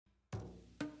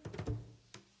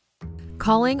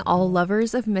Calling all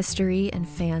lovers of mystery and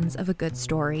fans of a good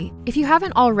story. If you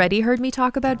haven't already heard me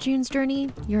talk about June's Journey,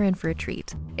 you're in for a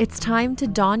treat. It's time to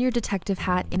don your detective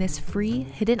hat in this free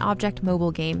hidden object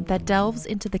mobile game that delves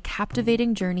into the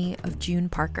captivating journey of June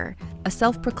Parker, a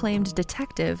self-proclaimed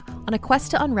detective on a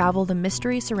quest to unravel the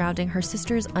mystery surrounding her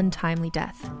sister's untimely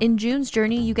death. In June's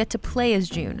Journey, you get to play as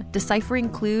June, deciphering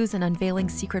clues and unveiling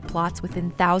secret plots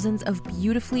within thousands of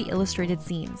beautifully illustrated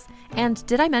scenes. And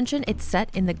did I mention it's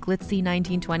set in the glitzy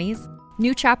 1920s?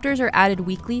 New chapters are added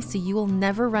weekly, so you will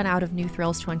never run out of new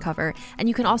thrills to uncover, and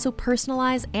you can also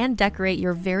personalize and decorate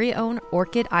your very own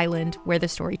Orchid Island where the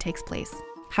story takes place.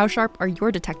 How sharp are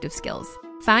your detective skills?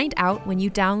 Find out when you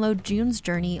download June's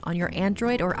Journey on your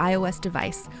Android or iOS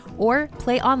device, or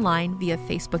play online via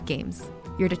Facebook Games.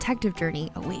 Your detective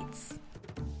journey awaits.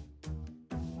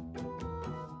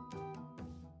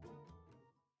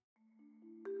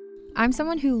 I'm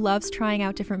someone who loves trying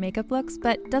out different makeup looks,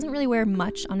 but doesn't really wear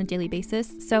much on a daily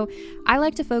basis, so I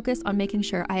like to focus on making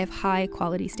sure I have high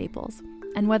quality staples.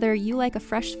 And whether you like a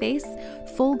fresh face,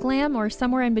 full glam, or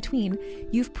somewhere in between,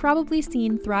 you've probably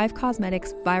seen Thrive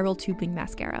Causemetics Viral Tubing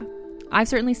Mascara. I've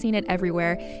certainly seen it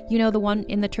everywhere. You know, the one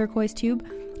in the turquoise tube?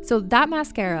 So that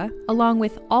mascara, along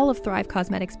with all of Thrive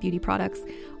Causemetics beauty products,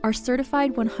 are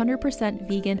certified 100%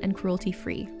 vegan and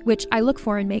cruelty-free, which I look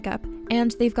for in makeup,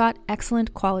 and they've got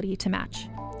excellent quality to match.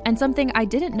 And something I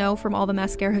didn't know from all the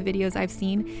mascara videos I've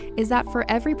seen is that for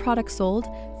every product sold,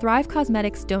 Thrive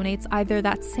Causemetics donates either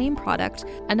that same product,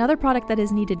 another product that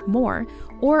is needed more,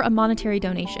 or a monetary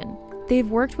donation. They've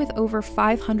worked with over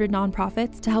 500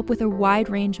 nonprofits to help with a wide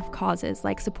range of causes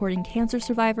like supporting cancer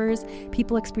survivors,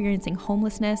 people experiencing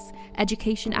homelessness,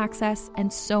 education access,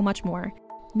 and so much more.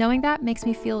 Knowing that makes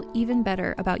me feel even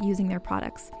better about using their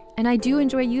products. And I do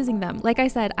enjoy using them. Like I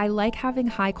said, I like having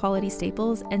high quality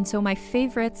staples, and so my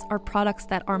favorites are products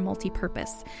that are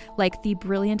multi-purpose, like the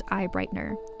Brilliant Eye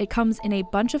Brightener. It comes in a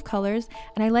bunch of colors,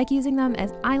 and I like using them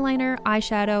as eyeliner,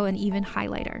 eyeshadow, and even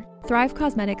highlighter. Thrive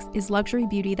Causemetics is luxury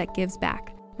beauty that gives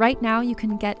back. Right now, you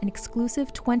can get an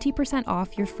exclusive 20%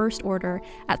 off your first order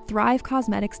at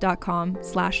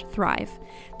thrivecausemetics.com/thrive.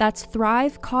 That's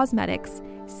Thrive Causemetics,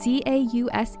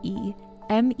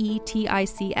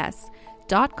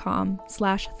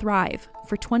 CAUSEMETICS.com/thrive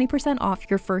for 20% off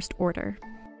your first order.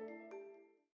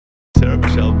 Sarah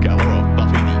Michelle Gellar,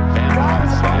 Buffy the Vampire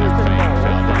Slayer.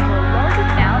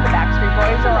 Now the Backstreet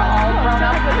Boys are all grown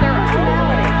up with their own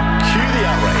reality. Cue the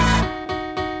outrage.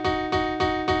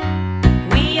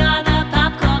 We are the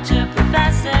pop culture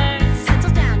professors.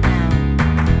 Settle down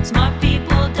now. Smart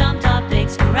people, dumb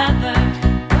topics forever.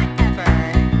 Whatever.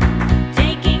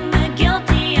 Taking the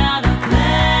guilty out of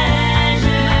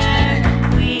pleasure.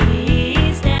 We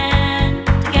stand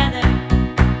together.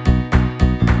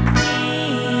 We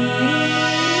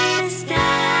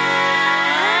stand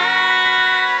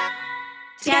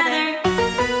together.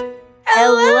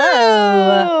 Hello!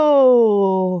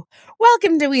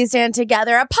 Welcome to We Stand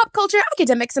Together, a pop culture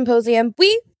academic symposium.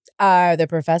 We are the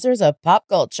professors of pop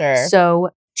culture. So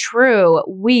true.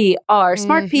 We are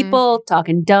smart people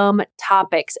talking dumb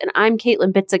topics. And I'm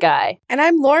Caitlin Bitsaguy. And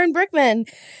I'm Lauren Brickman.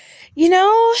 You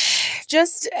know,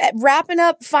 just wrapping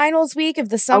up finals week of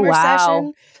the summer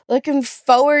session. Looking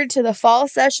forward to the fall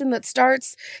session that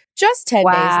starts just 10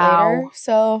 days later.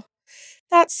 So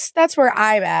that's where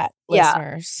I'm at,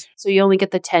 listeners. So you only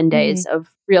get the 10 days of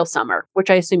real summer, which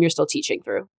I assume you're still teaching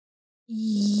through.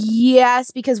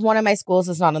 Yes, because one of my schools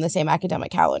is not on the same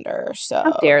academic calendar. So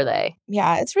How dare they?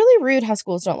 Yeah, it's really rude how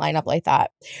schools don't line up like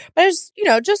that. But just,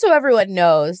 just so everyone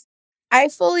knows, I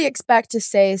fully expect to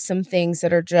say some things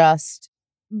that are just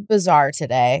bizarre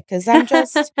today because I'm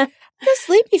just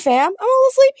sleepy, fam. I'm a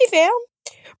little sleepy, fam.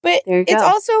 But it's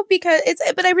also because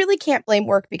but I really can't blame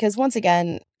work because once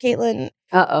again, Caitlin.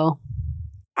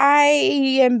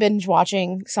 I am binge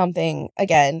watching something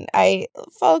again.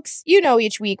 Folks,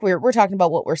 each week we're talking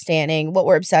about what we're standing, what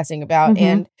we're obsessing about.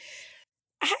 And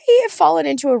I have fallen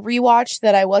into a rewatch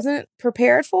that I wasn't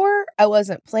prepared for. I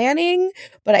wasn't planning,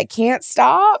 but I can't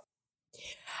stop.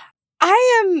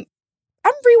 I'm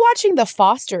rewatching The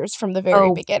Fosters from the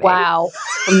very beginning. Wow.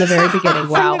 From the very beginning.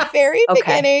 Wow. From the very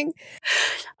beginning.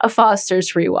 A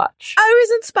Foster's rewatch. I was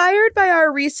inspired by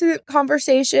our recent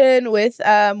conversation with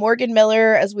Morgan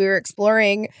Miller as we were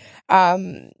exploring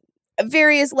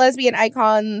various lesbian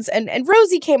icons. And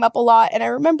Rosie came up a lot. And I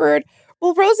remembered,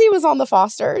 well, Rosie was on The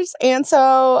Fosters. And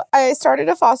so I started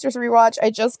a Fosters rewatch.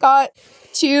 I just got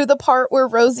to the part where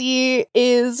Rosie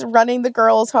is running the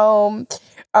girls' home.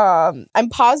 I'm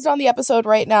paused on the episode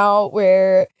right now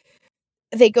where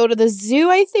they go to the zoo,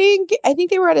 I think. I think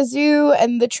they were at a zoo,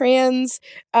 and the trans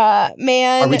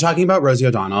man. Are we talking about Rosie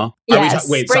O'Donnell? Yes.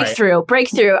 Wait, sorry.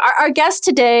 Breakthrough. Our guest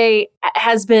today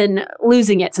has been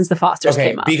losing it since the Fosters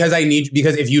came up. Because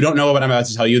if you don't know what I'm about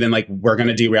to tell you, then like we're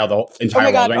gonna derail the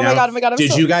entire world right now. Oh my god!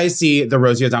 Did you guys see the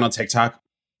Rosie O'Donnell TikTok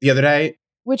the other day?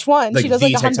 Which one? Like she does the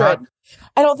like 100. TikTok?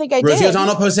 I don't think I Rosie did.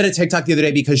 O'Donnell posted a TikTok the other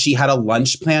day because she had a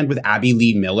lunch planned with Abby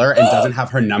Lee Miller and doesn't have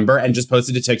her number, and just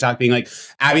posted a TikTok being like,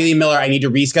 Abby Lee Miller, I need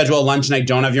to reschedule a lunch and I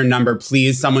don't have your number.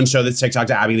 Please, someone show this TikTok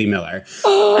to Abby Lee Miller.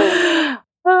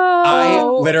 I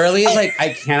literally, like,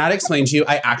 I cannot explain to you.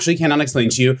 I actually cannot explain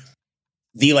to you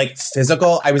the like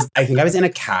physical. I think I was in a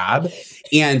cab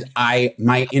and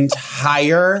my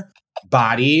entire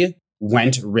body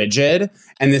went rigid,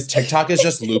 and this TikTok is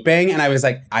just looping, and I was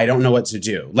like, I don't know what to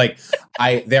do. Like,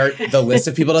 the list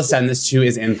of people to send this to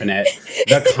is infinite.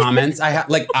 The comments I have,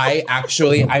 like,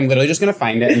 I'm literally just gonna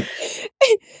find it. And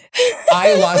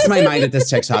I lost my mind at this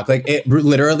TikTok. Like, it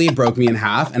literally broke me in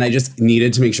half, and I just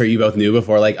needed to make sure you both knew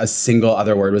before like a single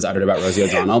other word was uttered about Rosie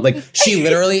O'Donnell. Like, she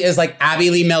literally is like,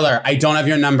 Abby Lee Miller, I don't have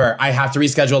your number. I have to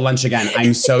reschedule lunch again.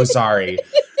 I'm so sorry.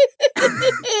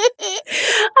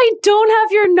 I don't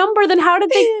have your number. Then how did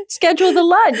they schedule the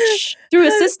lunch? Through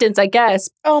assistance, I guess.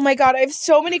 Oh my god, I have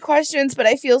so many questions, but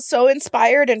I feel so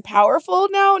inspired and powerful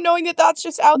now knowing that that's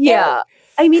just out there. Yeah.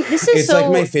 I mean, this is It's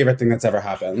like my favorite thing that's ever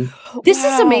happened. This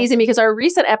is amazing because our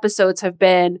recent episodes have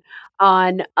been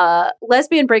on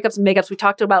lesbian breakups and makeups. We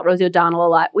talked about Rosie O'Donnell a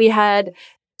lot. We had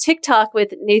TikTok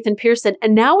with Nathan Pearson,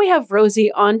 and now we have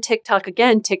Rosie on TikTok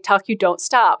again. TikTok, you don't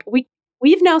stop.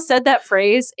 We've now said that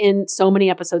phrase in so many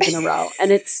episodes in a row,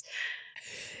 and it's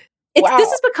Wow. This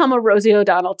has become a Rosie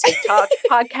O'Donnell TikTok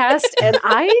podcast, and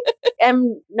I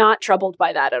am not troubled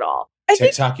by that at all.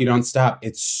 TikTok, you don't stop.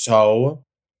 It's so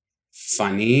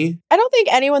funny. I don't think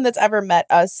anyone that's ever met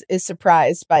us is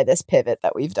surprised by this pivot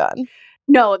that we've done.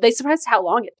 No, they surprised how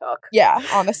long it took. Yeah,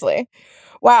 honestly.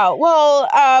 Wow. Well,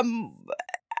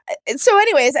 so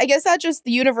anyways, I guess that's just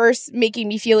the universe making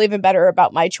me feel even better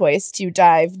about my choice to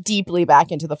dive deeply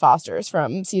back into the Fosters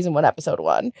from season 1, episode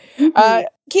 1. Mm-hmm.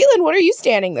 Caitlin, what are you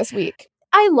standing this week?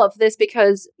 I love this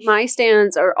because my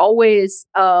stands are always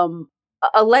a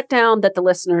letdown that the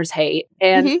listeners hate.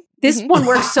 And this one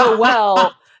works so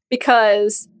well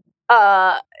because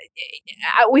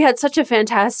we had such a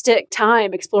fantastic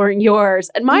time exploring yours.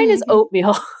 And mine is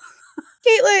oatmeal.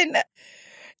 Caitlin!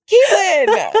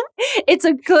 It's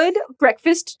a good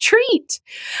breakfast treat.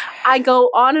 I go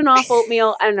on and off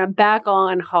oatmeal and I'm back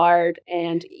on hard.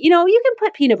 And, you can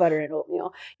put peanut butter in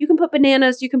oatmeal. You can put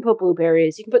bananas. You can put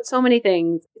blueberries. You can put so many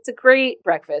things. It's a great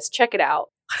breakfast. Check it out.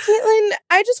 Caitlin,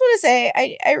 I just want to say,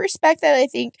 I respect that. I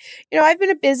think, I've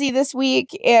been busy this week,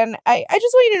 and I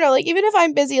just want you to know, like, even if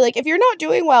I'm busy, like, if you're not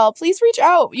doing well, please reach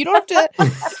out. You don't have to.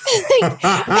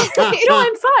 No,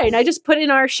 I'm fine. I just put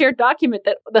in our shared document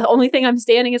that the only thing I'm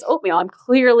standing is oatmeal. I'm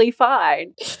clearly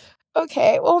fine.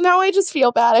 Okay, well, now I just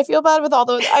feel bad. I feel bad with all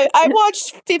those. I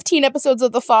watched 15 episodes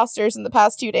of The Fosters in the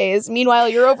past 2 days. Meanwhile,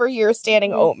 you're over here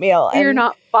standing oatmeal. You're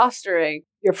not fostering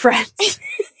your friends.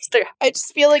 I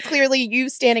just feel like clearly you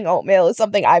standing oatmeal is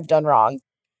something I've done wrong.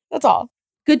 That's all.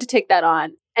 Good to take that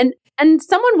on. And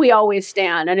someone we always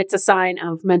stand, and it's a sign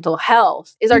of mental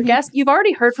health, is our guest. You've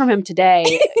already heard from him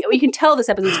today. We can tell this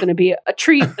episode is going to be a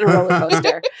treat and a roller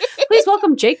coaster. Please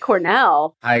welcome Jake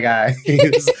Cornell. Hi, guys.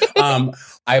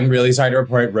 I'm really sorry to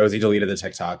report Rosie deleted the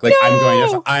TikTok. Like,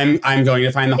 No! I'm going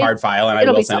to find the hard file, and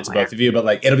I will send it to both of you, but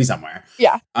like it'll be somewhere.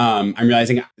 Yeah. I'm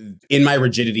realizing in my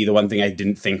rigidity, the one thing I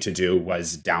didn't think to do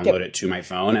was download it to my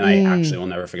phone, and I actually will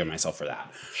never forgive myself for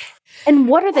that. And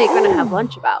what are they going to have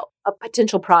lunch about? A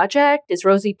potential project? Is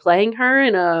Rosie playing her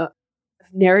in a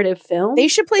narrative film? They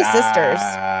should play sisters.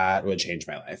 That would change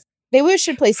my life. They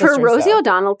should play sisters. For Rosie though.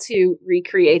 O'Donnell to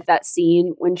recreate that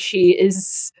scene when she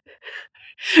is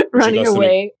running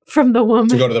away from the woman.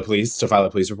 To go to the police, to file a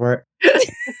police report.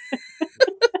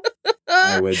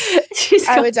 I would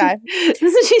die.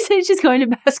 Doesn't she say she's going to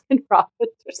Baskin Robbins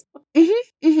or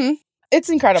something? It's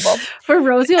incredible. For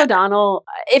Rosie O'Donnell,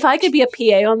 if I could be a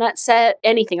PA on that set,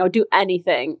 anything, I would do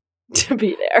anything to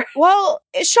be there. Well,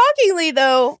 shockingly,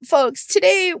 though, folks,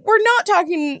 today we're not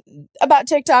talking about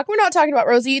TikTok. We're not talking about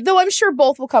Rosie, though I'm sure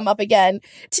both will come up again.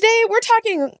 Today, we're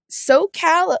talking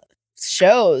SoCal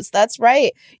shows. That's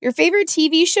right. Your favorite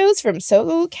TV shows from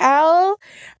SoCal,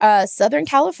 Southern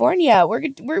California. We're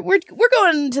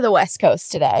going to the West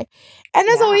Coast today. And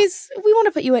as always, we want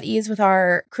to put you at ease with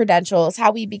our credentials,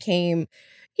 how we became,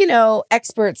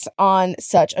 experts on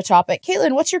such a topic.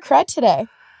 Caitlin, what's your cred today?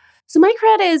 So my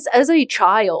cred is, as a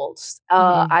child,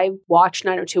 I watched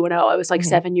 90210. I was like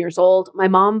 7 years old. My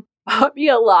mom bought me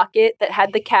a locket that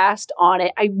had the cast on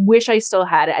it. I wish I still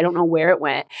had it. I don't know where it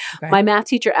went. Okay. My math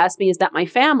teacher asked me, is that my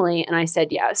family? And I said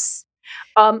yes.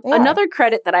 Yeah. Another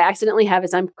credit that I accidentally have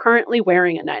is I'm currently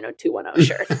wearing a 90210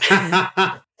 shirt.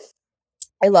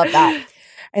 I love that.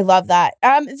 I love that.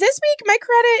 This week, my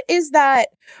credit is that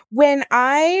when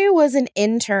I was an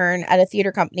intern at a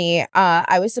theater company,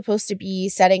 I was supposed to be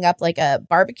setting up like a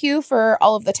barbecue for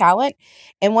all of the talent.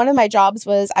 And one of my jobs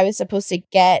was I was supposed to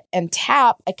get and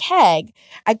tap a keg.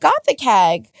 I got the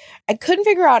keg. I couldn't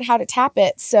figure out how to tap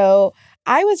it. So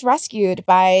I was rescued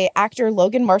by actor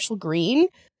Logan Marshall Green,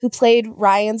 who played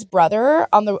Ryan's brother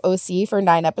on the OC for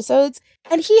 9 episodes.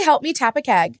 And he helped me tap a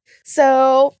keg.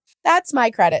 So that's my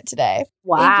credit today.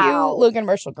 Wow. Thank you, Logan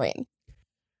Marshall Green.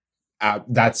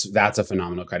 That's a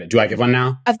phenomenal credit. Do I give one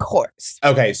now? Of course.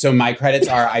 Okay, so my credits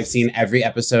are I've seen every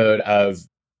episode of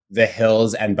The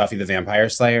Hills and Buffy the Vampire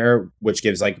Slayer, which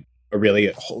gives like a really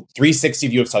 360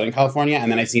 view of Southern California.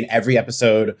 And then I've seen every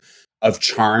episode of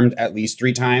Charmed at least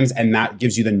 3 times, and that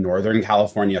gives you the Northern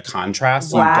California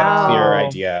contrast. So you get a clear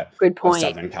idea Good of point.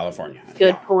 Southern California.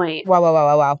 Good Yeah. point.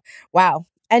 Wow.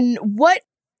 And what,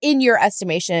 in your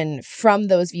estimation, from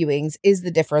those viewings, is the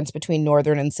difference between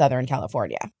Northern and Southern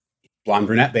California? Blonde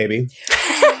brunette, baby.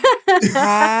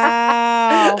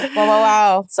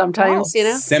 Wow. Sometimes, you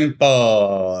know.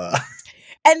 Simple.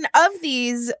 And of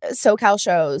these SoCal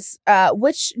shows,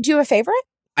 which do you have a favorite?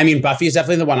 I mean, Buffy is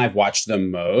definitely the one I've watched the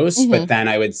most, Mhm. but then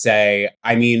I would say,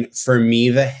 I mean, for me,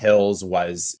 The Hills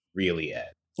was really it.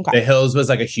 Okay. The Hills was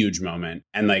like a huge moment.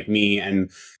 And like me and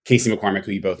Casey McCormick,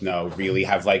 who you both know, really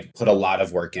have like put a lot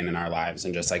of work in our lives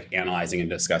and just like analyzing and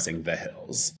discussing The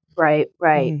Hills. Right.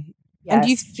 Mhm. And do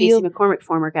you feel- Casey McCormick,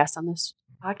 former guest on this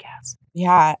podcast.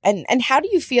 Yeah. And how do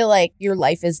you feel like your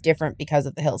life is different because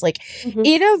of the Hills? Like, Mhm.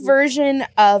 in a version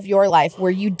of your life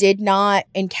where you did not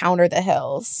encounter the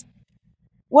Hills,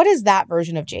 what is that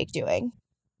version of Jake doing?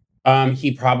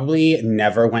 He probably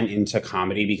never went into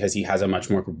comedy because he has a much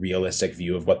more realistic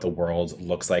view of what the world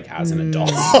looks like as an adult.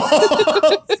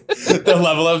 The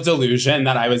level of delusion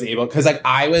that I was able, because like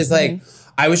I was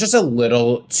just a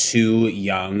little too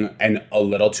young and a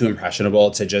little too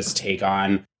impressionable to just take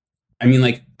on. I mean,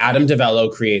 like Adam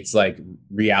DeVello creates like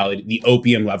reality, the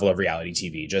opium level of reality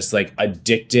TV, just like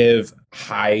addictive,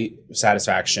 high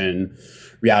satisfaction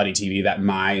reality TV that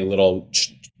my little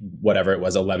whatever it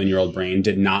was, 11-year-old brain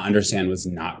did not understand was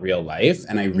not real life.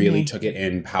 And I really took it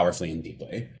in powerfully and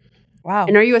deeply. Wow.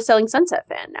 And are you a Selling Sunset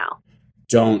fan now?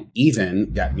 Don't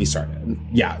even get me started.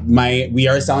 Yeah, we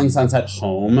are Selling Sunset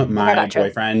home. My gotcha.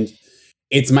 boyfriend,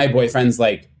 it's my boyfriend's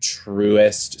like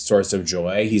truest source of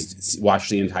joy. He's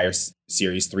watched the entire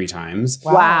series 3 times.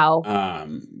 Wow.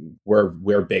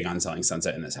 We're big on Selling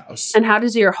Sunset in this house. And how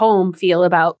does your home feel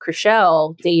about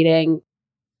Chrishell dating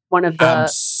one of the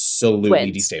Absolutely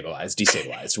twins?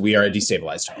 Destabilized. We are a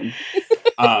destabilized home.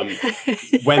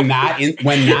 When that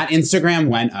Instagram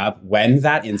went up,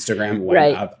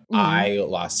 Right. I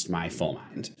lost my full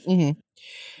mind. Mm-hmm.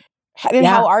 And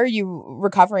how are you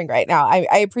recovering right now?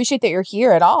 I appreciate that you're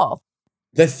here at all.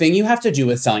 The thing you have to do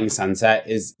with Selling Sunset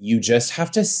is you just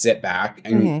have to sit back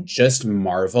and just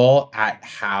marvel at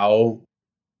how.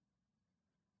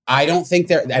 I don't think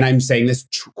they're, and I'm saying this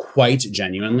quite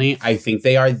genuinely, I think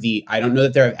they are I don't know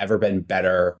that there have ever been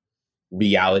better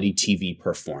reality TV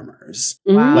performers.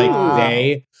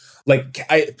 Mm.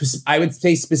 I would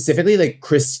say specifically like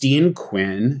Christine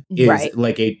Quinn is Right.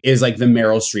 is like the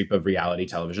Meryl Streep of reality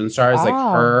television stars. Oh.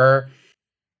 Like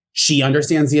she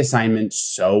understands the assignment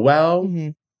so well,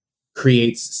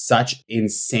 creates such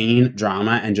insane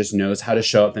drama, and just knows how to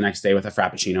show up the next day with a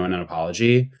Frappuccino and an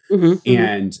apology.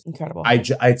 And Incredible.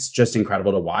 it's just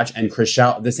incredible to watch. And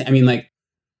Chrishell, I mean, like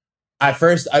at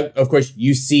first, of course,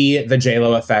 you see the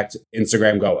JLo effect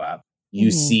Instagram go up. You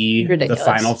see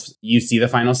Ridiculous. you see the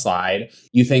final slide.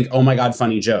 You think, oh my God,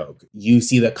 funny joke. You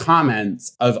see the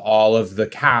comments of all of the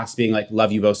cast being like,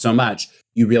 love you both so much.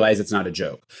 You realize it's not a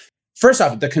joke. First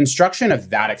off, the construction of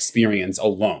that experience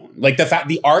alone, like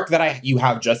the arc that you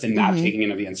have just in that taking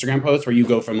in of the Instagram post, where you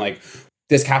go from like,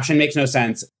 this caption makes no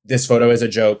sense, this photo is a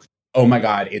joke, oh my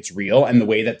God, it's real, and the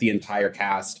way that the entire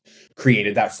cast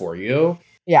created that for you.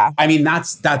 Yeah. I mean,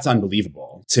 that's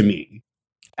unbelievable to me.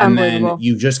 And then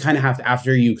you just kind of have to,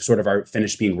 after you sort of are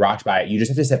finished being rocked by it, you just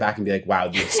have to sit back and be like, wow,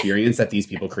 the experience that these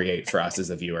people create for us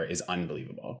as a viewer is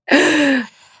unbelievable.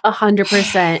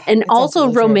 100%. And also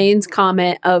absolutely true. Romaine's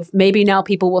comment of maybe now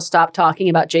people will stop talking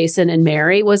about Jason and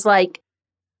Mary was like,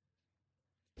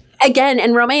 again,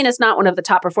 and Romaine is not one of the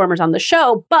top performers on the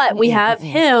show, but we have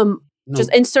him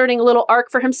just inserting a little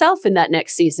arc for himself in that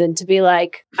next season to be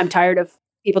like, I'm tired of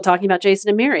people talking about Jason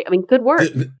and Mary. I mean, good work.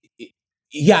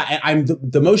 Yeah, I'm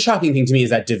the most shocking thing to me is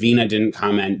that Davina didn't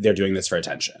comment they're doing this for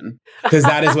attention. Because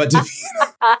that is what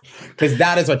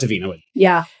Davina would.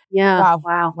 Yeah. Yeah.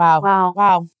 Wow.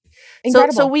 Wow.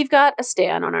 Incredible. So we've got a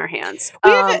stan on our hands.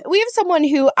 we have someone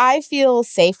who I feel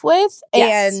safe with,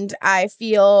 Yes. and I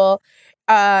feel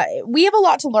we have a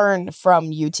lot to learn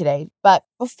from you today. But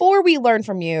before we learn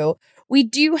from you, we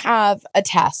do have a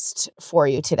test for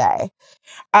you today.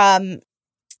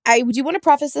 I do want to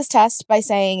preface this test by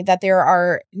saying that there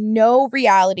are no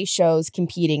reality shows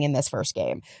competing in this first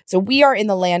game. So we are in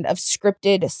the land of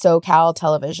scripted SoCal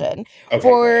television. Okay,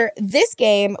 For this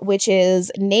game, which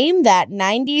is Name That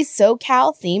 90s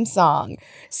SoCal Theme Song.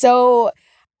 So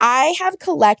I have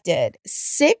collected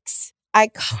 6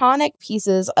 iconic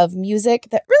pieces of music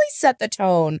that really set the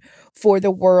tone for the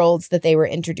worlds that they were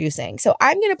introducing. So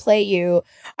I'm going to play you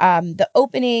the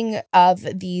opening of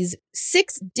these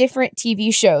 6 different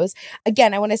TV shows.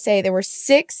 Again, I want to say there were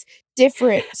 6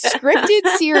 different scripted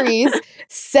series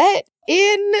set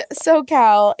in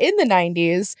SoCal in the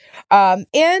 90s.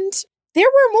 And there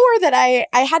were more that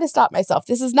I had to stop myself.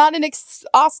 This is not an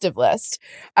exhaustive list,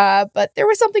 but there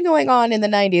was something going on in the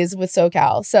 90s with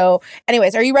SoCal. So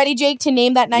anyways, are you ready, Jake, to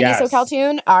name that 90s Yes. SoCal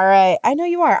tune? All right. I know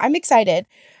you are. I'm excited.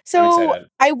 So I'm excited.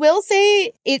 I will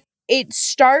say it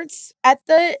starts at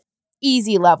the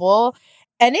easy level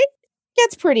and it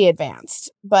gets pretty advanced.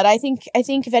 But I think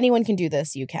if anyone can do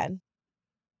this, you can.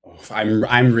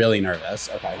 I'm really nervous.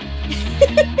 Okay.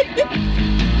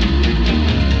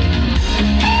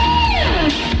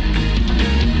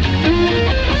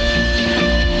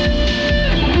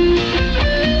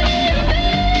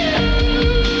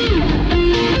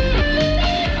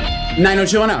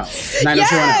 90210.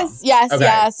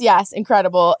 Yes.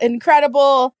 Incredible.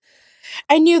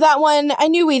 I knew that one. I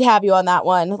knew we'd have you on that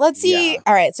one. Let's see. Yeah.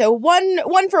 All right. So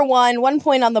one for 1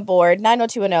 point on the board.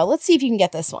 90210. Let's see if you can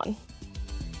get this one.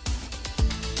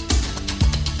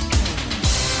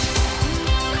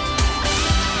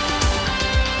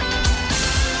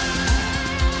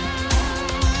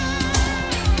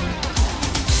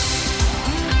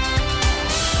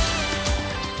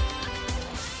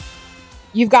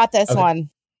 You've got this Okay. one.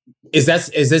 Is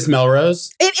this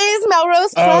Melrose? It is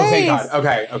Melrose Place. Oh, thank God.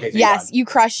 Okay. Thank Yes, God. you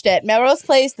crushed it. Melrose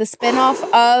Place, the spinoff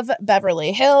of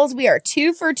Beverly Hills. We are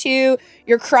 2 for 2.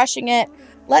 You're crushing it.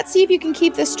 Let's see if you can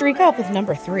keep this streak up with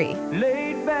number 3.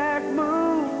 Laid back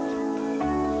mood,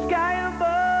 sky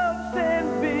above,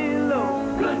 sand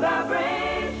below. Good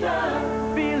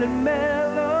vibration, feeling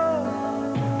mellow.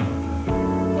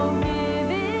 Won't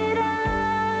give it up.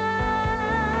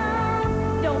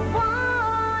 Don't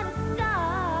wanna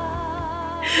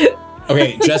stop.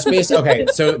 Okay,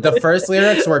 so the first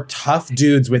lyrics were tough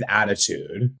dudes with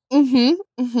attitude.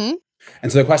 Mm-hmm.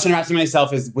 And so the question I'm asking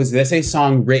myself is, was this a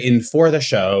song written for the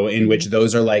show in which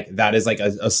those are like, that is like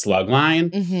a slug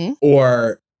line? Mm-hmm.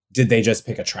 Or did they just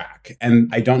pick a track? And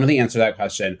I don't know the answer to that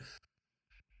question.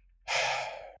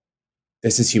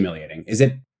 This is humiliating. Is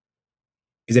it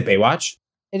Baywatch?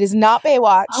 It is not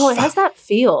Baywatch. Oh, it has that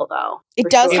feel though. It for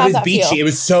does It have was that beachy. feel. It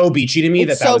was so beachy to me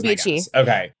It's that so was my beachy. guess.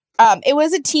 Okay. It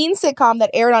was a teen sitcom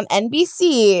that aired on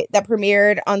NBC that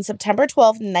premiered on September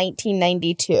 12th,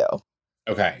 1992.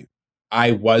 Okay.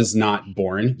 I was not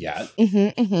born yet. Rude.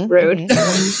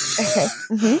 Okay.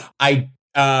 Mhm.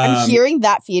 I'm hearing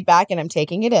that feedback and I'm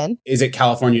taking it in. Is it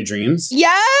California Dreams?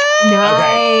 Yes.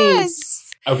 Nice.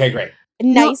 Okay, great.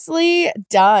 Nicely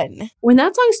done. When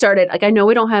that song started, like I know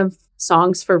we don't have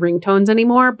songs for ringtones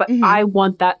anymore, but Mhm. I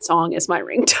want that song as my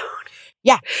ringtone.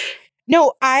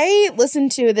 No, I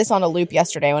listened to this on a loop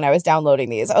yesterday when I was downloading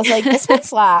these. I was like, this one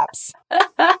slaps.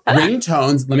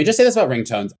 Ringtones. Let me just say this about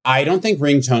ringtones. I don't think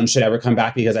ringtones should ever come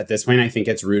back because at this point, I think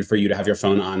it's rude for you to have your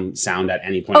phone on sound at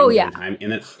any point in time.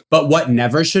 And then, but what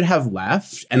never should have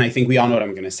left, and I think we all know what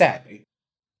I'm going to say,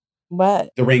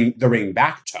 What? the ring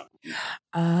back tone.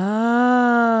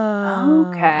 Oh.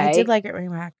 Okay. I did like it ring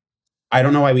back. I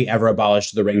don't know why we ever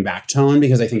abolished the ring back tone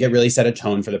because I think it really set a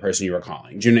tone for the person you were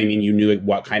calling. Do you know what I mean? You knew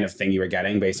what kind of thing you were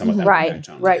getting based on what that ring back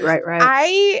tone was.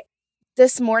 Right.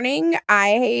 This morning,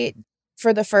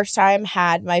 for the first time,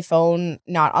 had my phone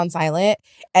not on silent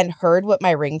and heard what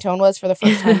my ringtone was for the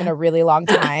first time in a really long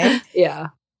time. Yeah.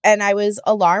 And I was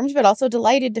alarmed, but also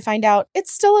delighted to find out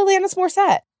it's still Alanis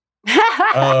Morissette.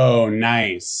 Oh,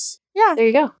 nice. Yeah. There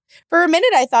you go. For a minute,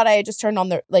 I thought I had just turned on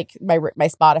my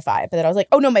Spotify, but then I was like,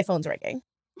 oh no, my phone's ringing.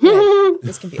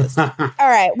 Just confused. All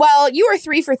right. Well, you are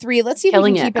 3 for 3. Let's see if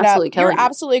Killing you can it. keep it Absolutely up. You're killing it.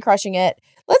 absolutely crushing it.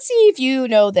 Let's see if you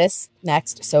know this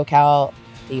next SoCal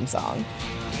theme song.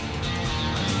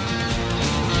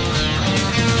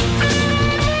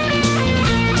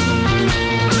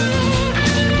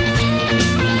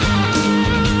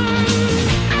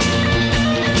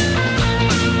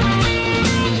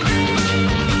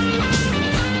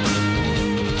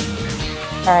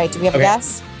 All right, do we have Okay. a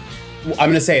guess? I'm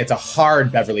gonna say it's a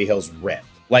hard Beverly Hills rip.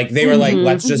 Like they were like,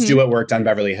 let's just do what worked on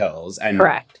Beverly Hills. And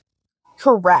Correct.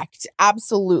 Correct.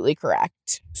 Absolutely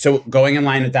correct. so going in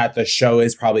line with that, the show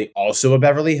is probably also a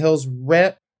Beverly Hills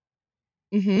rip.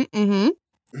 Mm-hmm.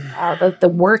 Mm-hmm. Wow, the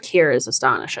work here is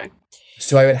astonishing.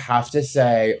 So I would have to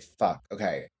say, fuck.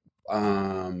 Okay.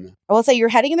 I will say you're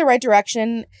heading in the right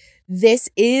direction. This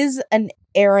is an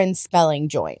Aaron Spelling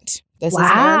joint. This is an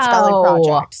Aaron Spelling Wow.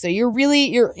 project. So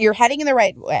you're heading in the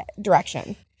right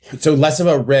direction. So less of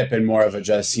a rip and more of a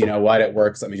just, you know what, it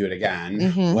works. Let me do it again.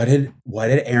 Mhm. What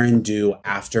did Aaron do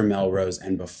after Melrose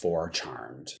and before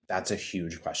Charmed? That's a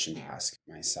huge question to ask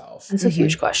myself. That's a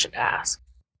huge question to ask.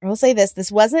 I will say this.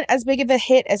 This wasn't as big of a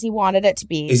hit as he wanted it to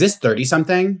be. Is this 30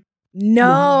 something?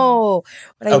 No.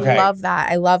 But I Okay. love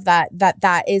that. I love that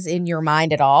is in your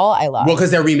mind at all. I love Well,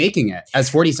 because they're remaking it as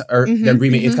 40 or Mhm, they're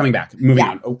it's mhm. coming back. Moving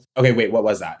Yeah. on. Oh, okay, wait, what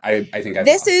was that? I think I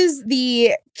This lost. is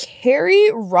the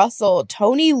Carrie Russell,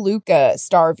 Tony Luca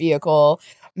star vehicle,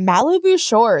 Malibu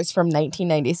Shores from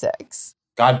 1996.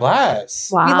 God bless.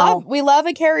 Wow. We love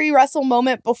a Carrie Russell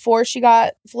moment before she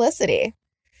got Felicity.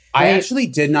 I Right. actually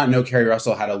did not know Carrie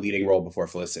Russell had a leading role before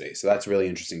Felicity, so that's really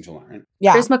interesting to learn.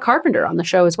 Yeah. Charisma Carpenter on the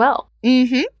show as well.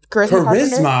 Mm-hmm. Charisma.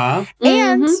 Carpenter. Charisma.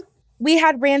 And Mhm. we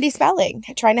had Randy Spelling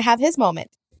trying to have his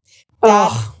moment. Dad,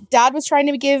 Oh. Dad was trying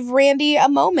to give Randy a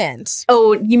moment.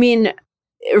 Oh, you mean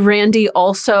Randy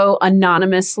also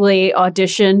anonymously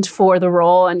auditioned for the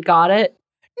role and got it?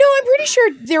 No, I'm pretty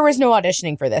sure there was no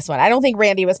auditioning for this one. I don't think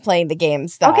Randy was playing the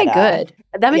games. That, Okay, good.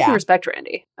 That makes yeah. me respect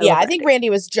Randy. Yeah, love I think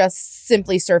Randy was just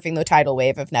simply surfing the tidal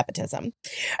wave of nepotism.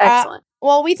 Excellent.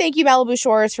 Well, we thank you, Malibu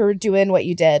Shores, for doing what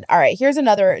you did. All right, here's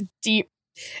another deep,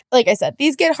 like I said,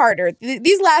 these get harder.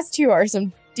 These last two are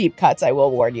some deep cuts, I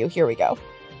will warn you. Here we go.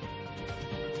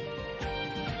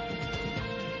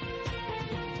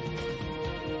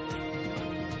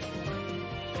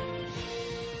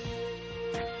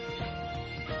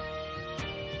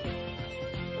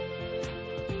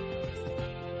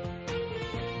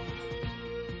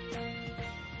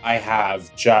 I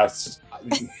have just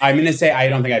I'm gonna say I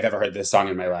don't think I've ever heard this song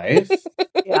in my life.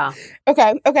 Yeah.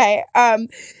 Okay.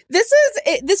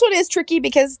 This one is tricky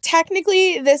because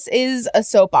technically this is a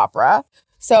soap opera.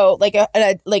 So like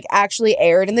like actually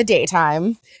aired in the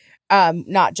daytime.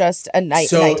 Not just a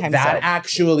So nighttime that soap.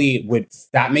 actually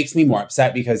that makes me more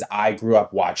upset because I grew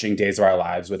up watching Days of Our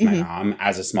Lives with my Mhm. mom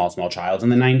as a small child in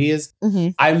the 90s.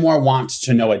 Mhm. I more want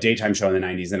to know a daytime show in the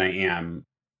 90s than I am.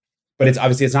 But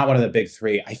it's not one of the big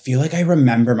three. I feel like I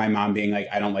remember my mom being like,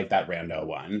 I don't like that rando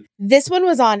one. This one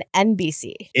was on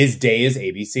NBC. Is Days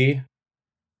ABC?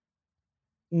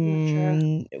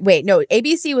 Wait, no,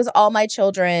 ABC was All My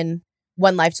Children,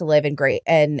 One Life to Live,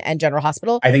 and General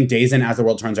Hospital. I think Days and As the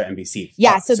World Turns are NBC.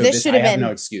 Yeah, Fuck. so this should have I have been-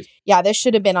 no excuse. Yeah, this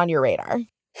should have been on your radar.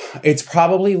 It's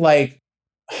probably like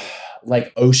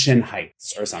Ocean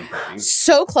Heights or something.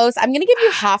 So close. I'm going to give you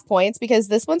half points because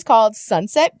this one's called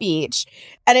Sunset Beach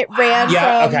and it ran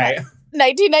Yeah, from okay.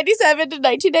 1997 to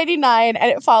 1999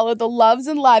 and it followed the loves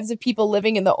and lives of people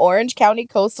living in the Orange County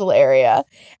coastal area.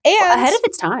 And Ahead of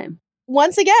its time.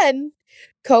 once again,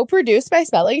 co-produced by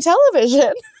Spelling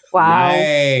Television. Wow.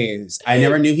 Nice. I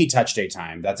never knew he touched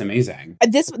daytime. That's amazing.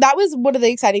 That was one of the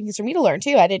exciting things for me to learn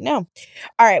too. I didn't know.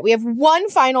 All right, we have one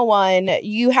final one.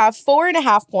 You have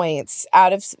 4.5 points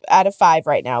out of 5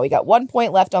 right now. We got 1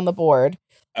 point left on the board.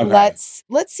 Okay.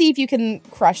 Let's see if you can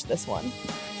crush this one.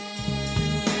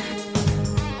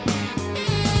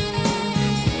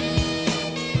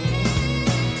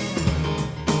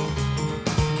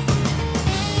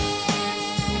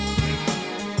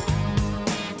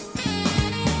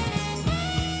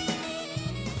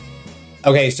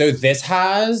 Okay, so this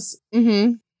has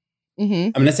Mm-hmm. Mm-hmm.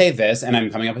 I'm gonna say this, and I'm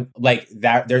coming up with like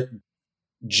that. Their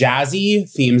jazzy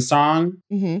theme song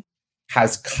Mm-hmm.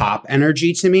 has cop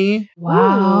energy to me.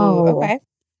 Wow. Okay.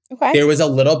 Okay. There was a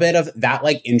little bit of that,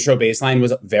 like intro bass line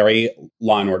was very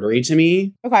Law and Ordery to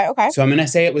me. Okay. Okay. So I'm gonna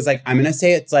say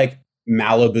it's like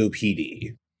Malibu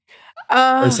PD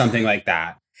or something like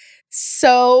that.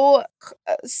 So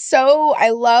I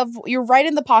love, you're right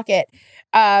in the pocket.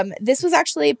 This was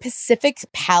actually Pacific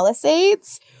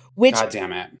Palisades, which God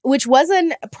damn it. was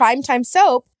a primetime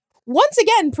soap, once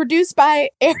again produced by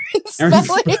Aaron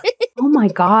Spelling. Oh my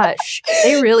gosh.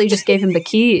 They really just gave him the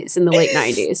keys in the late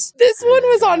 90s. This one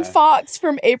was on Yeah. Fox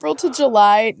from April to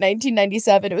July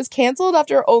 1997. It was canceled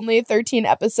after only 13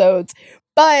 episodes.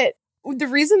 But the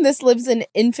reason this lives in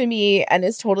infamy and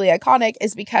is totally iconic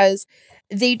is because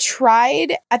they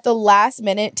tried at the last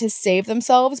minute to save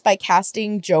themselves by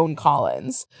casting Joan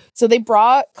Collins. So they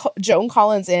brought Joan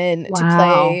Collins in to Wow.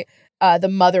 play the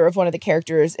mother of one of the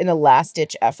characters in a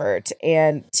last-ditch effort.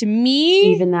 And to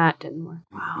me, Even that didn't work.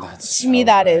 Wow. That's to me, so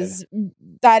that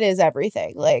good. is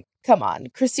everything. Like, come on.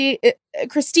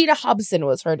 Christina Hobson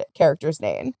was her character's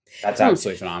name. That's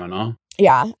absolutely phenomenal.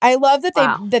 Yeah. I love that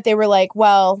Wow. they were like,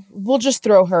 well, we'll just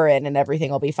throw her in and everything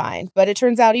will be fine. But it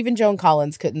turns out even Joan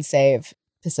Collins couldn't save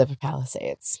Pacific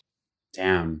Palisades.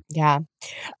 Damn. Yeah.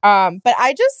 But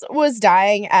I just was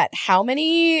dying at how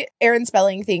many Aaron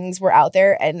Spelling things were out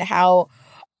there and how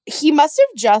he must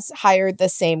have just hired the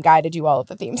same guy to do all of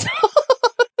the themes.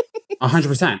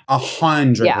 100%.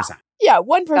 100%. Yeah. Yeah,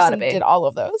 one Gotta person be. did all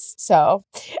of those. So,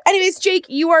 anyways, Jake,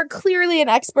 you are clearly an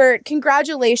expert.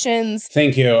 Congratulations.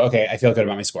 Thank you. Okay, I feel good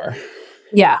about my score.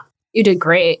 Yeah, you did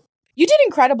great. You did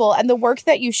incredible. And the work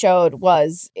that you showed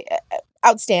was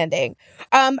outstanding.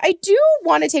 I do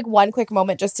want to take one quick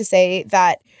moment just to say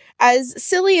that as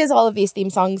silly as all of these theme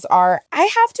songs are, I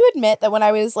have to admit that when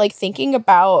I was like thinking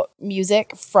about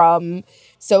music from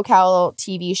SoCal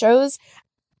TV shows,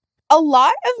 a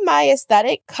lot of my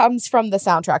aesthetic comes from the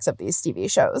soundtracks of these TV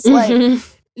shows. Like Mhm.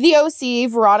 The OC,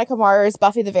 Veronica Mars,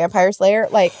 Buffy the Vampire Slayer.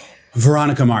 Like,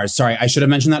 Veronica Mars. Sorry, I should have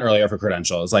mentioned that earlier for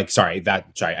credentials. Like, sorry. I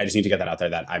just need to get that out there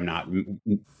that I'm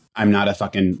not a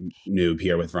fucking noob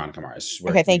here with Veronica Mars.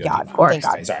 Okay, thank good. God. Of course. Thank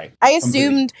God. Sorry. I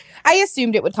assumed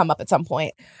it would come up at some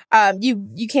point.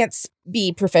 You can't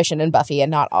be proficient in Buffy and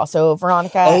not also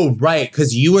Veronica. Oh, right.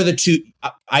 Because you were the two.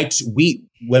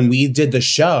 When we did the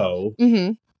show,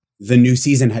 Mm-hmm. the new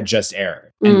season had just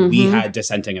aired, and we Mhm. had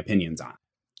dissenting opinions on.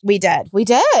 We did.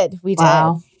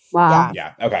 Wow. Wow.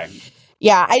 Yeah. Yeah. Okay.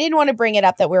 Yeah, I didn't want to bring it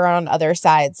up that we're on other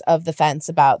sides of the fence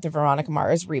about the Veronica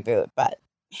Mars reboot, but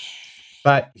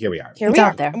But here we are. here It's we are.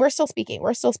 out there. And we're still speaking.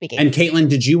 And Caitlin,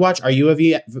 did you watch? Are you a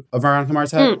Veronica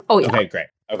Mars head? Oh yeah. Okay, great.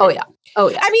 Okay. Oh yeah. Oh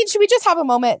yeah. I mean, should we just have a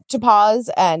moment to pause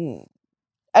and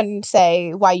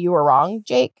say why you were wrong,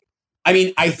 Jake? I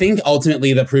mean, I think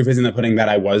ultimately the proof is in the pudding that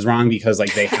I was wrong because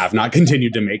like they have not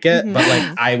continued to make it. But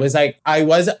like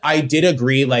I did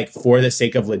agree, like for the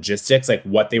sake of logistics, like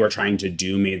what they were trying to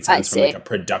do made sense from like see. a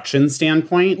production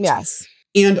standpoint. Yes.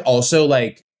 And also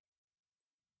like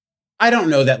I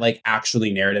don't know that like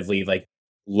actually narratively like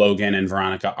Logan and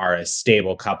Veronica are a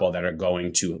stable couple that are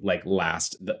going to like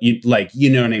last you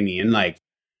know what I mean? Like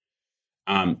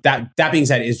that being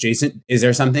said, is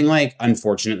there something like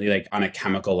unfortunately like on a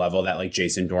chemical level that like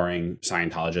Jason Doring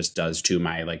Scientologist does to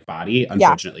my like body?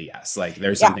 Unfortunately, yes. Like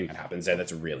there's something that happens there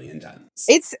that's really intense.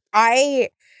 It's I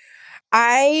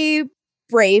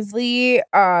bravely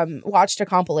watched a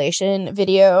compilation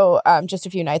video just a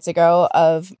few nights ago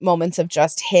of moments of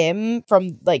just him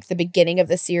from like the beginning of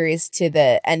the series to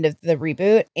the end of the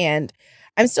reboot, and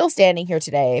I'm still standing here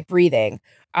today breathing,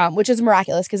 which is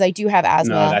miraculous because I do have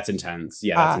asthma. No, that's intense.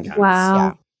 Yeah, that's intense.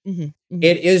 Wow. Yeah. Mhm.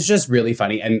 It is just really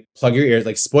funny. And plug your ears,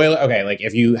 like spoiler. Okay, like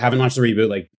if you haven't watched the reboot,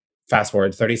 like fast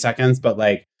forward 30 seconds. But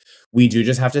like we do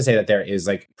just have to say that there is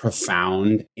like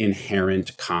profound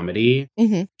inherent comedy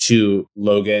Mhm. to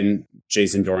Logan,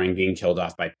 Jason Doring being killed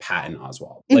off by Patton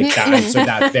Oswalt. Like that. So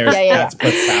that there's Yeah. that's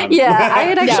profound. Yeah, I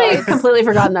had actually Yeah. completely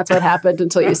forgotten that's what happened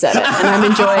until you said it, and I'm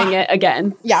enjoying it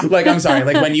again. Yeah. Like I'm sorry,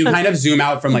 like when you kind of zoom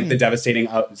out from like the devastation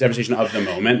of the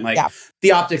moment, like Yeah.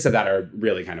 the optics of that are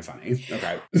really kind of funny.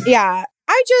 Okay. Yeah.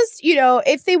 I just,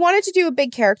 if they wanted to do a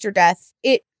big character death,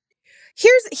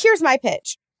 here's my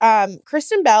pitch.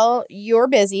 Kristen Bell, you're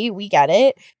busy. We get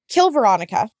it. Kill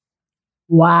Veronica.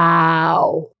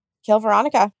 Wow. Kill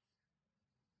Veronica.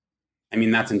 I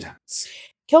mean, that's intense.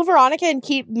 Kill Veronica and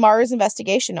keep Mars'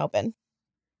 investigation open.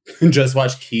 Just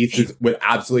watch Keith who's would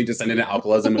absolutely descend into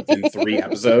alcoholism within 3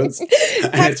 episodes.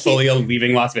 And Have it's fully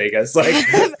leaving Las Vegas. Like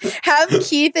have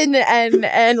Keith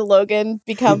and Logan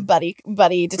become buddy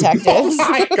detectives. oh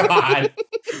my God.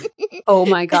 Oh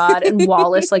my God. And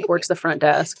Wallace like works the front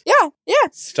desk. Yeah.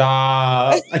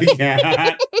 Stop. I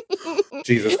can't.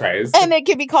 Jesus Christ. And it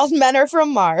could be called Men Are From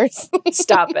Mars.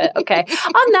 Stop it. Okay.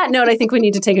 On that note, I think we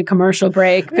need to take a commercial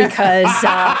break because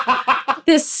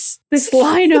this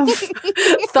line of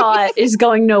thought is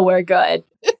going nowhere good.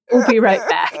 We'll be right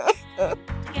back.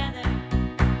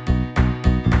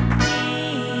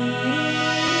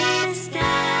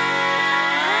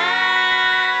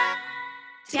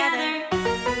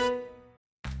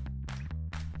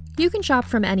 You can shop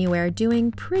from anywhere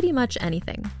doing pretty much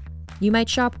anything. You might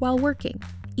shop while working,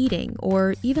 eating,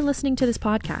 or even listening to this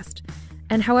podcast.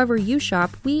 And however you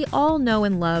shop, we all know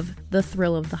and love the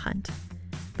thrill of the hunt.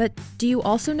 But do you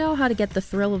also know how to get the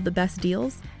thrill of the best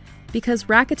deals? Because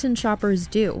Rakuten shoppers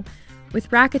do. With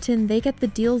Rakuten, they get the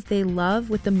deals they love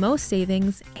with the most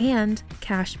savings and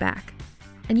cash back.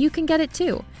 And you can get it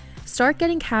too. Start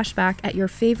getting cash back at your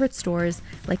favorite stores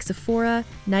like Sephora,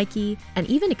 Nike, and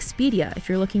even Expedia if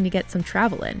you're looking to get some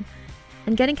travel in.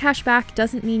 And getting cash back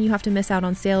doesn't mean you have to miss out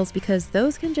on sales because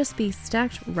those can just be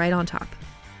stacked right on top.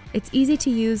 It's easy to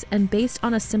use and based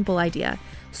on a simple idea.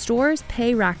 Stores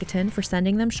pay Rakuten for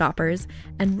sending them shoppers,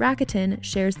 and Rakuten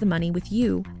shares the money with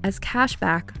you as cash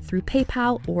back through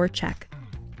PayPal or check.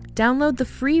 Download the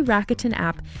free Rakuten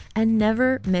app and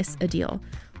never miss a deal.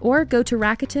 Or go to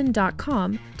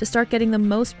Rakuten.com to start getting the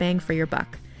most bang for your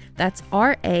buck. That's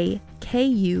Rakuten.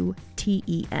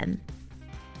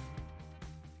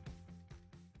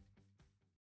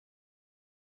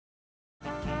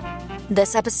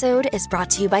 This episode is brought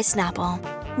to you by Snapple.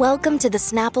 Welcome to the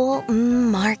Snapple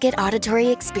Market Auditory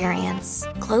Experience.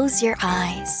 Close your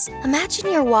eyes. Imagine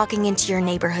you're walking into your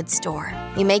neighborhood store.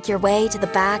 You make your way to the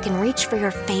back and reach for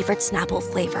your favorite Snapple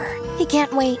flavor. You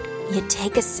can't wait. You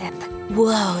take a sip.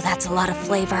 Whoa, that's a lot of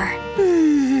flavor.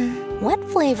 What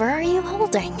flavor are you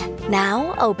holding?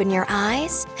 Now open your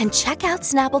eyes and check out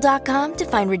Snapple.com to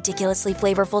find ridiculously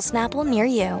flavorful Snapple near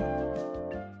you.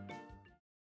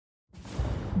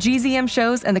 GZM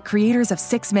Shows and the creators of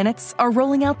 6 Minutes are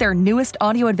rolling out their newest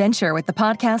audio adventure with the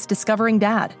podcast Discovering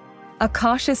Dad. A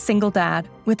cautious single dad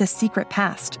with a secret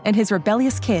past and his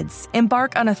rebellious kids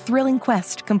embark on a thrilling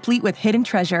quest complete with hidden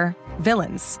treasure,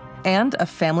 villains, and a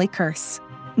family curse.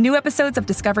 New episodes of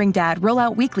Discovering Dad roll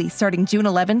out weekly starting June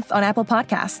 11th on Apple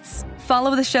Podcasts.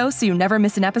 Follow the show so you never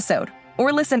miss an episode,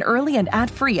 or listen early and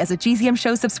ad-free as a GZM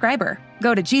Shows subscriber.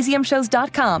 Go to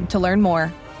gzmshows.com to learn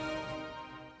more.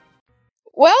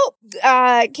 Well,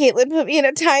 Caitlin put me in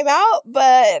a timeout,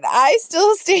 but I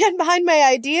still stand behind my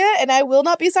idea and I will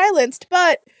not be silenced.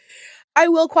 But I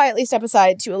will quietly step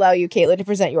aside to allow you, Caitlin, to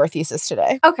present your thesis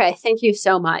today. Okay, thank you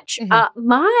so much.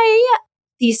 My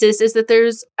thesis is that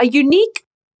there's a unique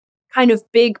kind of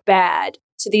big bad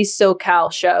to these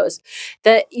SoCal shows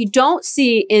that you don't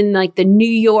see in like the New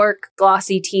York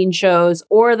glossy teen shows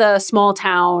or the small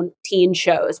town teen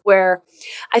shows, where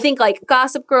I think like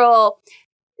Gossip Girl,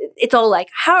 it's all like,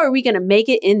 how are we going to make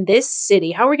it in this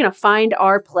city? How are we going to find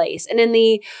our place? And in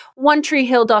the One Tree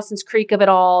Hill, Dawson's Creek of it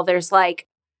all, there's like,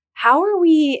 how are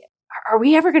we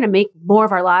ever going to make more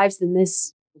of our lives than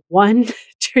this One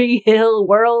Tree Hill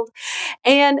world?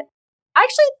 And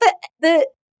actually the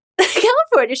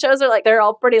California shows are like, they're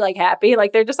all pretty like happy.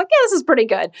 Like they're just like, yeah, this is pretty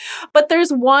good. But there's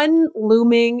one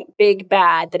looming big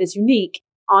bad that is unique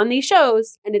on these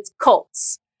shows, and it's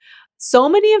cults. So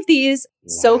many of these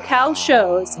SoCal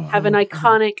shows have an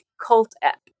iconic cult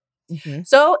ep. Mm-hmm.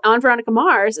 So on Veronica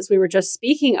Mars, as we were just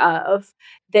speaking of,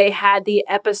 they had the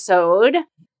episode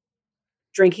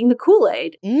Drinking the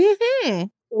Kool-Aid,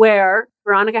 where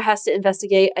Veronica has to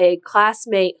investigate a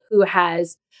classmate who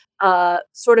has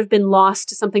sort of been lost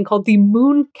to something called the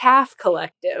Moon Calf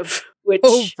Collective,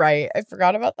 which right. I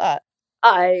forgot about that.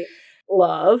 I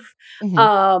love.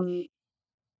 Mhm.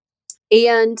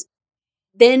 And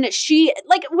then she,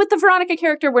 like with the Veronica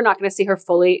character, we're not going to see her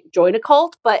fully join a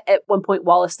cult, but at one point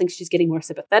Wallace thinks she's getting more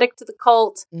sympathetic to the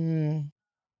cult.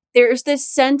 There's this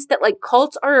sense that like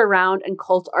cults are around and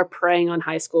cults are preying on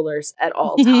high schoolers at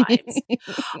all times.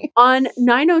 On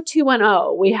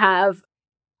 90210, we have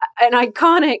an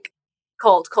iconic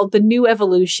cult called the New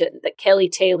Evolution that Kelly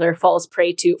Taylor falls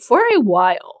prey to for a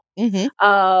while.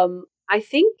 I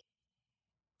think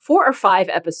 4 or 5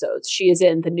 episodes she is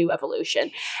in the New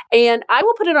Evolution. And I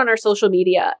will put it on our social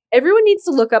media. Everyone needs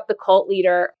to look up the cult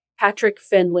leader, Patrick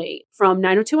Finley from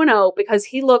 90210, because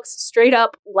he looks straight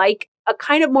up like a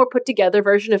kind of more put together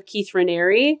version of Keith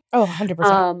Raniere. Oh,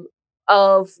 100%.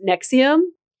 Of NXIVM.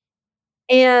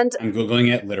 And I'm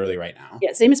Googling it literally right now. yeah,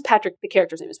 his name is Patrick. The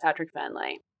character's name is Patrick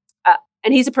Finley.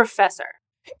 And he's a professor.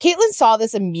 Caitlin saw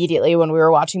this immediately when we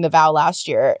were watching The Vow last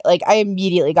year. Like, I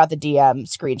immediately got the DM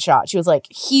screenshot. She was like,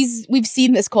 we've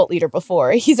seen this cult leader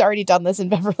before. He's already done this in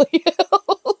Beverly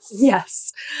Hills.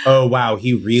 Yes. Oh, wow.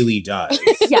 He really does.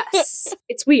 Yes.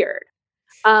 It's weird.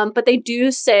 But they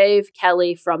do save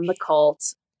Kelly from the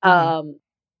cult.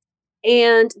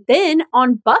 And then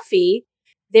on Buffy,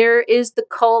 there is the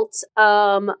cult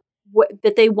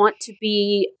that they want to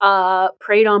be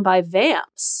preyed on by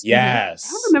vamps. Yes.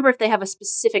 I don't remember if they have a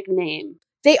specific name.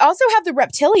 They also have the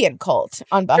reptilian cult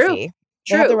on Buffy.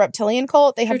 They have the reptilian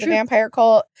cult. They have the vampire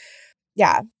cult.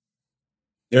 Yeah.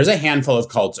 There's a handful of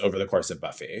cults over the course of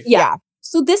Buffy. Yeah.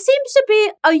 So this seems to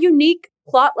be a unique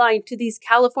plot line to these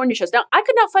California shows. Now, I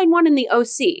could not find one in the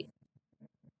OC.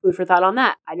 Food for thought on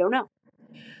that. I don't know.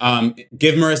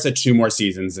 Give Marissa 2 more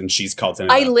seasons and she's culting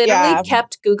it I up. literally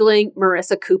kept Googling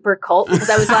Marissa Cooper cult because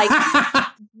I was like,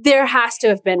 There has to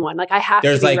have been one. Like I have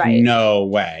There's to be like right. no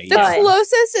way. The But-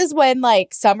 closest is when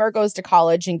like Summer goes to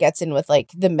college and gets in with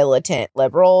like the militant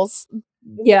liberals.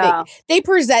 Yeah. They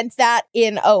present that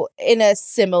in a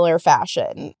similar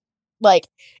fashion. Like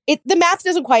the math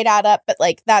doesn't quite add up, but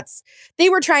like they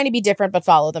were trying to be different but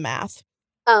follow the math.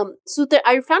 So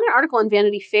I found an article in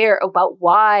Vanity Fair about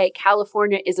why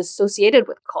California is associated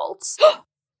with cults.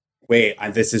 Wait,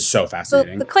 this is so So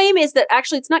fascinating. the claim is that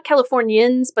actually it's not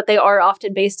Californians, but they are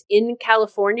often based in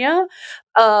California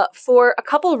for a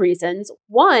couple of reasons.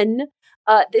 One,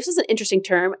 this is an interesting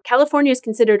term. California is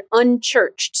considered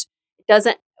unchurched. It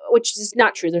doesn't, which is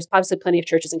not true. There's obviously plenty of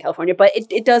churches in California, but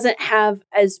it doesn't have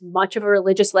as much of a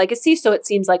religious legacy. So it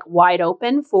seems like wide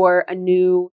open for a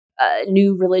new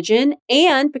religion,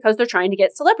 and because they're trying to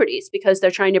get celebrities, because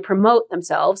they're trying to promote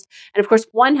themselves. And of course,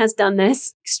 one has done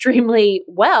this extremely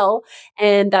well,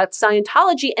 and that's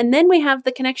Scientology. And then we have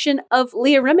the connection of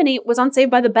Leah Remini was on Saved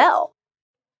by the Bell.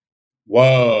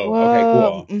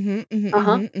 Whoa. Okay,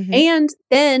 cool. And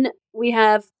then we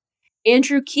have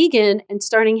Andrew Keegan and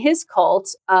starting his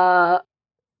cult,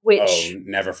 which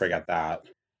Never forget that.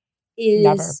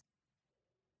 is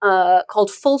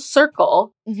called Full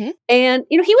Circle. Mhm. And,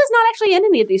 he was not actually in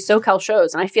any of these SoCal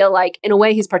shows. And I feel like, in a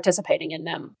way, he's participating in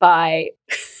them by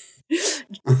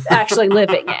actually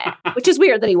living it, which is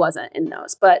weird that he wasn't in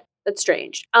those, but that's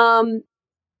strange.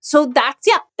 So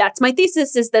that's my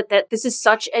thesis, is that this is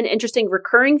such an interesting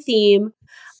recurring theme.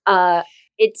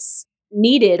 It's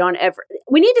needed on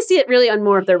we need to see it really on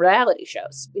more of their reality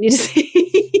shows. We need to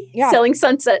see Selling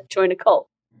Sunset join a cult.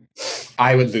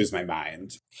 I would lose my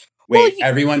mind. Wait,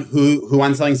 everyone who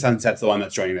on Selling Sunset's the one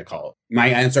that's joining the cult? My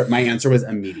answer was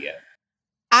immediate.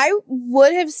 I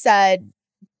would have said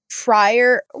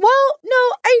prior. Well, no,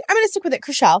 I'm going to stick with it.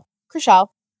 Chrishell.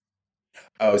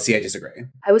 Oh, see, I disagree.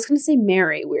 I was going to say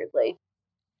Mary, weirdly.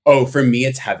 Oh, for me,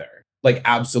 it's Heather. Like,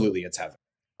 absolutely, it's Heather.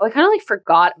 Oh, I kind of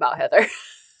forgot about Heather.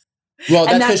 Well,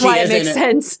 and that's that's why it is makes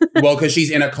sense. Well, because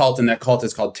she's in a cult, and that cult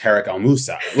is called Tariq El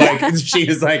Moussa. Like, she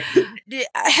is like...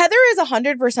 Heather is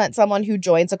 100% someone who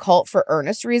joins a cult for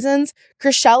earnest reasons.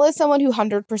 Chrishell is someone who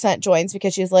 100% joins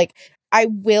because she's like, I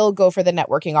will go for the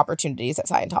networking opportunities at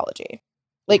Scientology.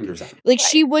 Like, 100%. like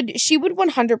she would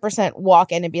 100%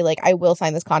 walk in and be like, I will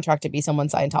sign this contract to be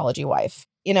someone's Scientology wife.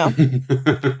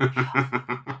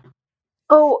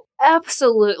 Oh,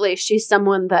 absolutely. She's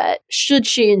someone that, should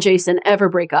she and Jason ever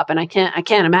break up, and I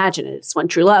can't imagine it's one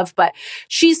true love, but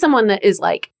she's someone that is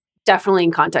like definitely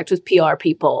in contact with PR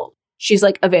people. She's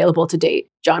like available to date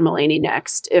John Mulaney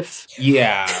next.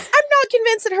 Yeah. I'm not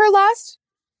convinced that her last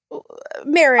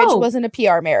marriage wasn't a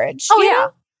PR marriage. Oh, yeah.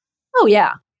 Oh,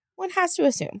 yeah. One has to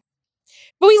assume.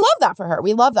 But we love that for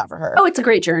her. Oh, it's a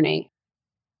great journey.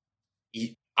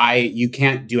 You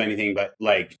can't do anything but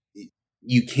like...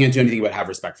 You can't do anything but have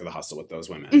respect for the hustle with those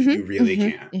women. You really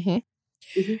can't.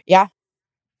 Yeah,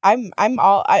 I'm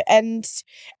all and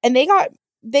they got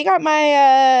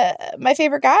my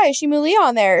favorite guy, Shimu Lee,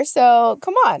 on there. So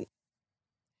come on.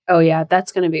 Oh yeah,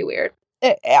 that's gonna be weird.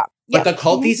 Yeah, but the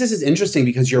cult thesis is interesting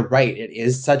because you're right.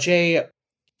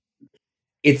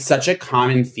 It's such a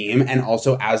common theme, and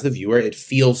also as the viewer, it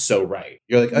feels so right.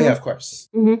 You're like, oh yeah, of course,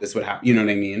 this would happen. You know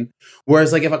what I mean?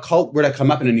 Whereas, like, if a cult were to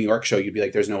come up in a New York show, you'd be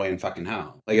like, there's no way in fucking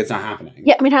hell. Like, it's not happening.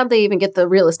 Yeah, I mean, how'd they even get the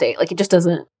real estate? Like, it just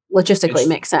doesn't logistically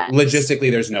make sense. Logistically,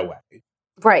 there's no way.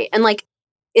 Right, and like,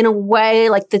 in a way,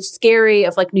 like the scary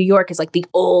of like New York is like the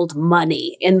old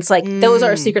money, and it's like those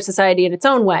are a secret society in its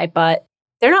own way, but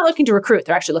they're not looking to recruit;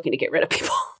 they're actually looking to get rid of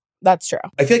people. That's true.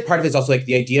 I feel like part of it is also like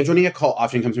the idea of joining a cult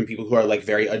often comes from people who are like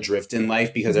very adrift in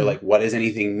life because they're like, what does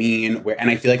anything mean? And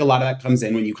I feel like a lot of that comes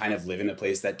in when you kind of live in a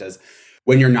place that does,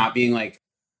 when you're not being like,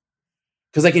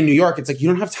 because like in New York, it's like you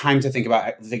don't have time to think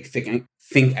about like think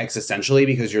existentially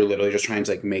because you're literally just trying to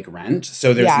like make rent.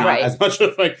 So there's not as much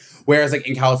of like, whereas like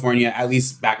in California, at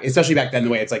least especially back then,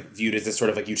 the way it's like viewed as this sort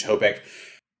of like utopic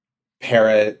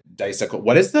paradisical.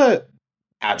 What is the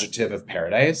adjective of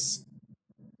paradise?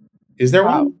 Is there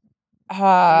one?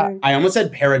 I almost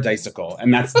said paradisical,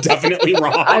 and that's definitely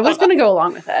wrong. I was going to go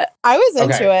along with it. I was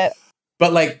into it.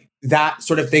 But like that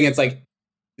sort of thing, it's like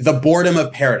the boredom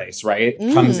of paradise, right?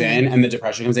 Comes in, and the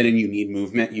depression comes in, and you need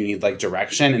movement, you need like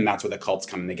direction, and that's where the cults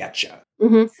come to get you.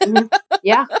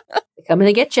 Yeah, they're coming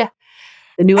to get you.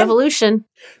 The new evolution.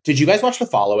 Did you guys watch The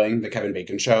Following, the Kevin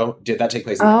Bacon show? Did that take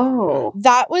place in California?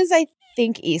 That was, I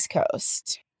think, East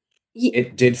Coast.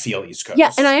 It did feel East Coast.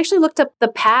 Yeah, and I actually looked up The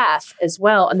Path as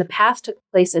well, and The Path took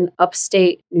place in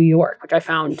upstate New York, which I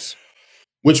found...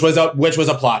 Which was a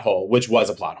plot hole.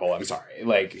 I'm sorry.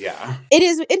 Like, yeah. It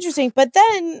is interesting, but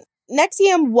then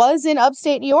NXIVM was in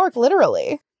upstate New York,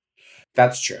 literally.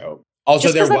 That's true. Also,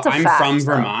 Just 'cause that's a I'm fact, from though.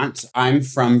 Vermont. I'm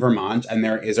from Vermont, and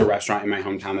there is a restaurant in my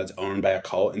hometown that's owned by a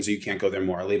cult, and so you can't go there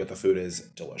morally, but the food is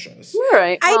delicious. All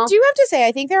right. I well, do have to say,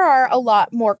 I think there are a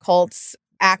lot more cults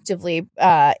actively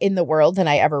in the world than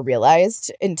I ever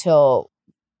realized until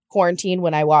quarantine,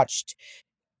 when I watched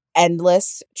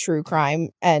endless true crime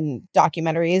and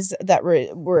documentaries that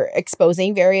were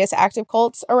exposing various active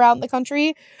cults around the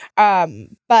country.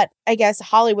 But I guess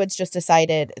Hollywood's just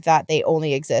decided that they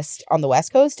only exist on the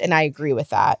West Coast, and I agree with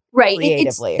that. right.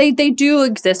 creatively. They do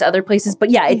exist other places, but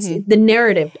yeah, it's the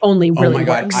narrative only really Oh my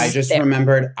god! works. I just there.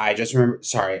 remembered.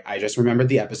 Sorry, I just remembered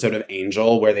the episode of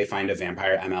Angel where they find a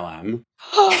vampire MLM.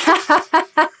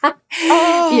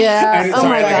 Yeah. And Oh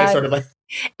my I god. sort of like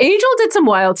Angel did some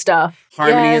wild stuff.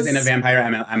 Harmony is Yes. in a vampire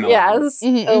MLM. Yes.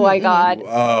 Mhm, Oh my mhm, god.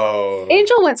 Whoa.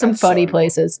 Angel went some That's so funny annoying.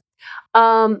 places.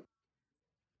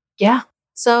 Yeah.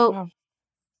 So Wow.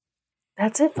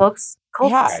 that's it, folks.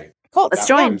 Cults. Yeah. Okay. Cults. Let's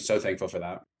join. I'm so thankful for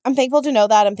that. I'm thankful to know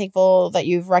that. I'm thankful that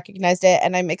you've recognized it,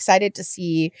 and I'm excited to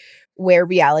see where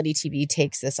reality TV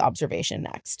takes this observation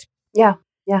next. Yeah.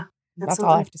 Yeah. That's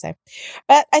all Absolutely. I have to say.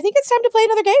 But I think it's time to play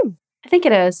another game. I think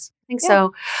it is. I think Yeah.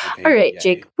 so. Okay, All right, yay.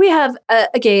 Jake. We have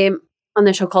a game on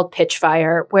the show called Pitch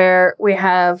Fire, where we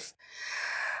have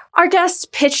our guests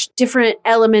pitch different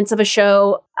elements of a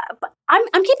show. But I'm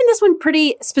keeping this one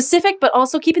pretty specific, but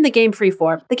also keeping the game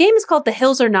freeform. The game is called The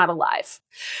Hills Are Not Alive.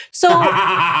 So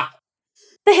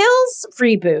The Hills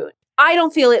reboot. I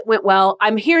don't feel it went well.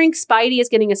 I'm hearing Spidey is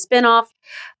getting a spinoff,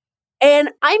 and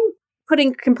I'm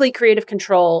putting complete creative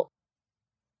control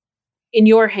in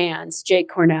your hands, Jake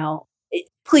Cornell.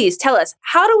 Please tell us,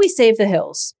 how do we save The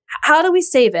Hills? How do we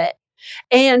save it?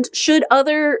 And should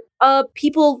other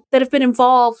people that have been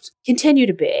involved continue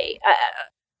to be?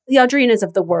 The Audrinas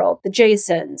of the world, the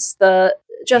Jasons, the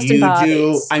Justin you Bobbies.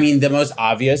 do. I mean, the most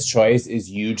obvious choice is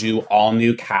you do all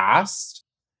new cast.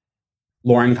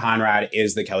 Lauren Conrad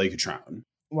is the Kelly Cutrone.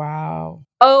 Wow.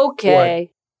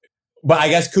 Okay. But I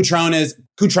guess Cutrone's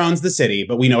the city,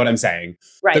 but we know what I'm saying.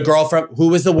 Right. The girl who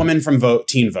was the woman from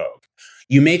Teen Vogue.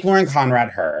 You make Lauren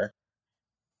Conrad her.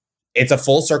 It's a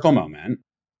full circle moment.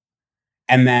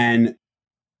 And then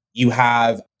you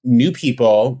have new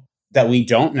people that we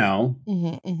don't know.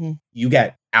 Mm-hmm, mm-hmm. You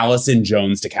get Allison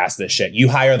Jones to cast this shit. You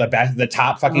hire the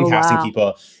top fucking Oh, casting wow.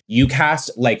 people. You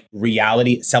cast like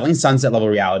Selling Sunset level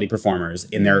reality performers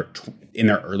in their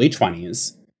early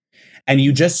 20s. And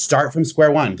you just start from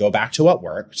square one, go back to what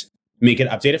worked, make it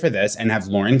updated for this, and have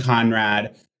Lauren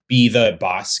Conrad be the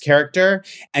boss character.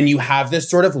 And you have this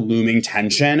sort of looming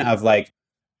tension of like,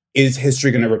 is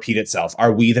history going to repeat itself?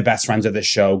 Are we, the best friends of the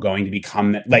show, going to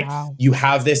become like, Wow. you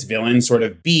have this villain sort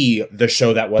of be the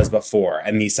show that was before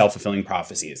and these self-fulfilling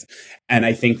prophecies. And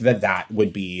I think that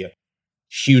would be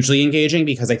hugely engaging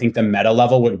because I think the meta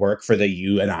level would work for the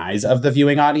you and I's of the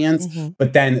viewing audience. Mm-hmm.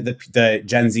 But then the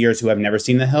Gen Zers who have never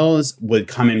seen The Hills would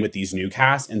come in with these new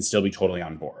casts and still be totally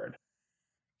on board.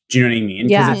 Do you know what I mean?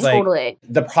 'Cause Yeah, it's like, totally.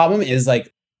 the problem is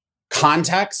like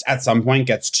context at some point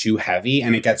gets too heavy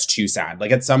and it gets too sad.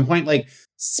 Like at some point, like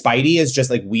Spidey is just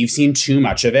like, we've seen too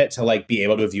much of it to like be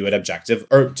able to view it objective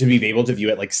or to be able to view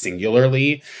it like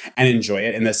singularly and enjoy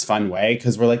it in this fun way.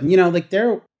 Cause we're like, like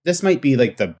this might be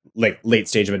like the like late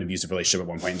stage of an abusive relationship at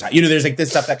one point in time. There's like this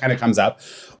stuff that kind of comes up.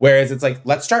 Whereas it's like,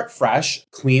 let's start fresh,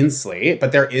 clean slate,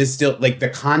 but there is still like the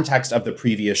context of the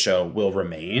previous show will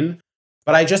remain.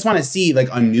 But I just want to see like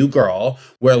a new girl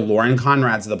where Lauren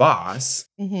Conrad's the boss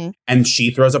Mm-hmm. and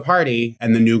she throws a party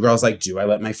and the new girl's like, do I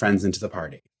let my friends into the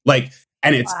party? Like,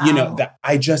 and it's, Wow. that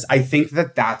I think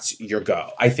that that's your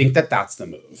go. I think that that's the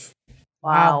move.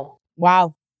 Wow.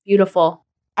 Wow. Beautiful.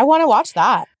 I want to watch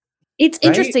that. It's Right?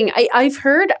 interesting. I've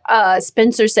heard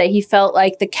Spencer say he felt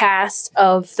like the cast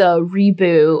of the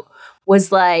reboot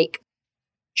was like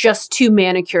just too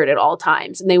manicured at all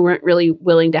times and they weren't really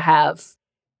willing to have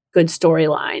good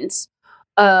storylines.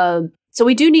 So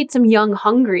we do need some young,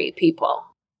 hungry people.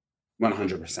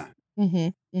 100%.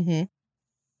 Mm-hmm. Mm-hmm.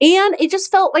 And it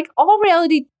just felt like all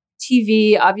reality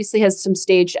TV obviously has some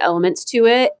staged elements to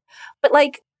it. But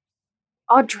like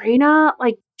Audrina,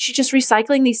 like she's just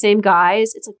recycling these same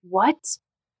guys. It's like, what?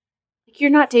 Like you're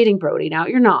not dating Brody now.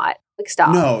 You're not. Like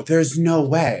stop. No, there's no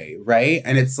way, right?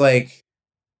 And it's like,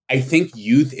 I think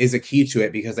youth is a key to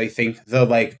it because I think the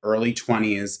like early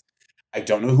 20s, I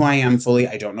don't know who I am fully.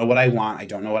 I don't know what I want. I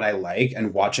don't know what I like.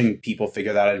 And watching people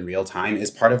figure that out in real time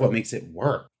is part of what makes it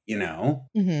work,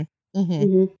 Mm-hmm. Mm-hmm.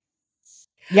 Mhm.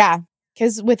 Yeah.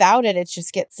 Because without it, it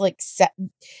just gets like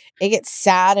it gets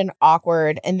sad and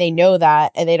awkward, and they know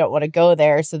that, and they don't want to go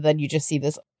there. So then you just see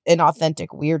this inauthentic,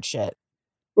 weird shit.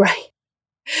 Right.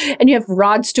 And you have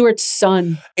Rod Stewart's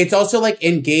son. It's also like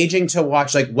engaging to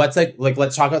watch, like, what's like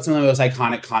let's talk about some of the most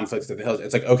iconic conflicts of the Hills.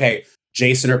 It's like, okay,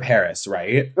 Jason or Paris,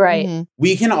 right? Right. Mm-hmm.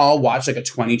 We can all watch like a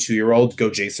 22-year-old go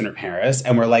Jason or Paris,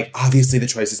 and we're like, obviously the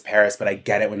choice is Paris, but I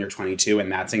get it when you're 22 and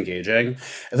that's engaging.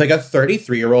 If like a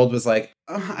 33-year-old was like,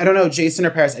 oh, I don't know, Jason or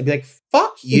Paris, I'd be like,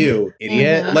 fuck you,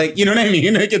 idiot. Mhm. Like, you know what I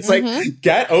mean? Like, it's like, Mhm.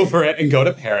 get over it and go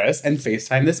to Paris and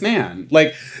FaceTime this man.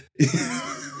 Like,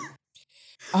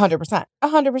 100%.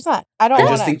 100%. I don't I want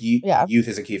just to. think yeah. youth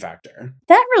is a key factor.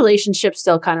 That relationship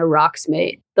still kind of rocks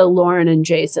me, the Lauren and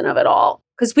Jason of it all.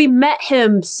 Because we met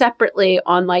him separately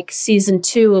on like season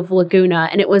 2 of Laguna,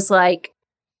 and it was like,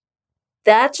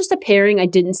 that's just a pairing I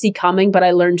didn't see coming, but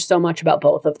I learned so much about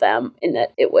both of them in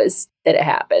that it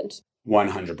happened.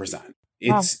 100%.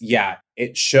 It's, yeah,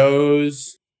 it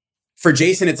shows. For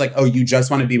Jason, it's like, oh, you just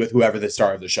want to be with whoever the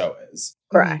star of the show is.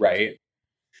 Correct. Right?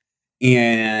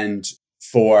 And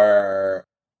for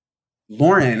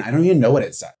Lauren, I don't even know what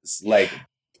it says. Like,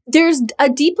 There's a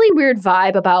deeply weird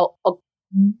vibe about a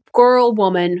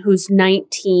woman who's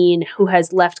 19 who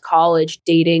has left college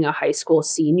dating a high school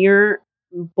senior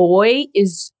boy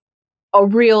is a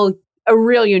real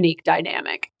unique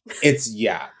dynamic. it's,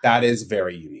 yeah, that is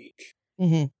very unique.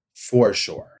 Mm-hmm. For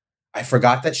sure. I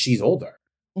forgot that she's older.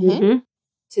 Mm-hmm.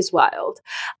 It's wild.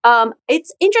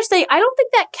 It's interesting. I don't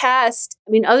think that cast,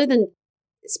 I mean, other than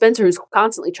Spencer, who's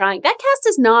constantly trying, that cast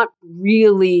is not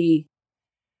really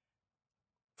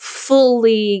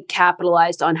fully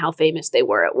capitalized on how famous they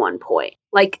were at one point.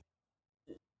 Like,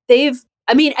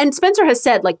 and Spencer has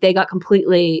said, like, they got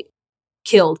completely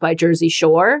killed by Jersey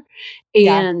Shore.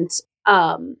 And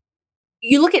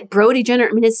you look at Brody Jenner,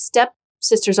 I mean, his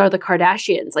stepsisters are the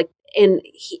Kardashians. Like, and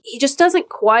he just doesn't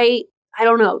quite, I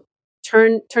don't know,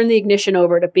 turn the ignition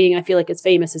over to being, I feel like, as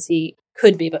famous as he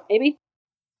could be, but maybe.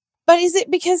 But is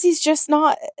it because he's just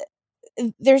not,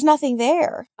 there's nothing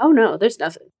there? Oh, no, there's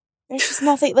nothing. There's just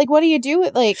nothing. Like, what do you do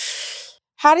with, like,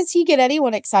 how does he get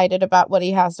anyone excited about what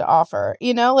he has to offer?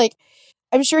 You know, like,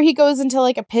 I'm sure he goes into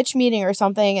like a pitch meeting or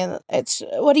something, and it's,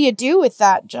 what do you do with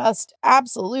that just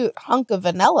absolute hunk of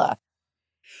vanilla?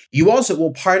 You also,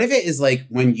 well, part of it is like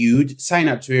when you sign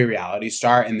up to be a reality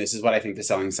star, and this is what I think the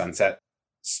Selling Sunset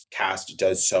cast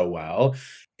does so well,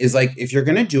 is like, if you're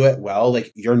going to do it well,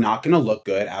 like, you're not going to look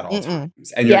good at all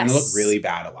times. And you're going to look really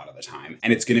bad a lot of the time.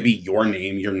 And it's going to be your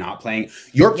name. You're not playing,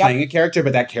 you're playing a character,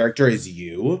 but that character is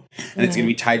you. And it's going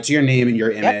to be tied to your name and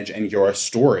your image and your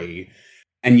story.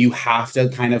 And you have to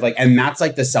kind of like, and that's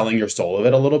like the selling your soul of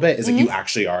it a little bit, is like you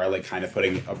actually are like kind of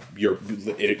putting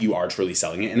you are truly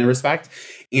selling it in a respect.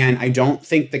 And I don't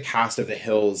think the cast of The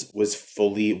Hills was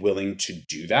fully willing to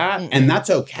do that. And that's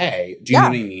okay. Do you know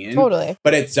what I mean? Totally.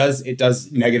 But it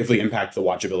does negatively impact the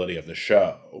watchability of the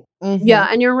show. Yeah,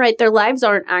 and you're right. Their lives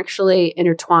aren't actually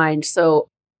intertwined. So,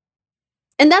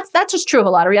 and that's just true of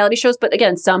a lot of reality shows. But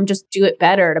again, some just do it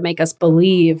better to make us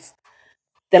believe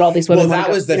that all these women. Well, that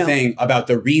was the thing about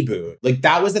the reboot. Like,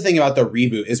 that was the thing about the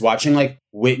reboot, is watching like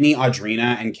Whitney,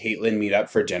 Audrina, and Caitlyn meet up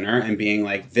for dinner and being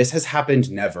like, this has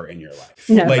happened never in your life.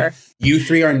 Never. Like, you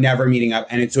three are never meeting up.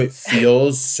 And so it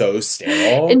feels so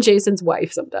stale. And Jason's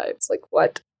wife sometimes. Like,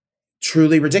 what?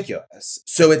 Truly ridiculous.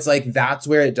 So it's like, that's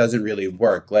where it doesn't really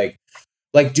work. Like,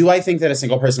 do I think that a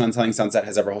single person on Selling Sunset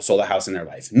has ever sold a house in their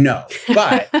life? No.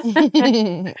 But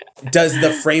does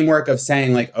the framework of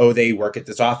saying like, oh, they work at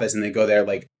this office and they go there,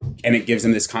 like, and it gives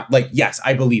them this, like, yes,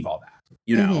 I believe all that,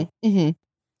 you know?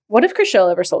 What if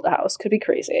Chrishell ever sold a house? Could be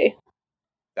crazy.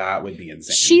 That would be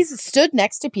insane. She's stood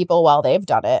next to people while they've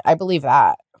done it. I believe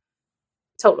that.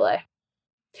 Totally.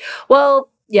 Well,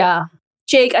 yeah.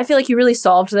 Jake, I feel like you really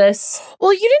solved this.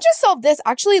 Well, you didn't just solve this.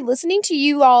 Actually, listening to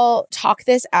you all talk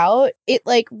this out, it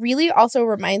like really also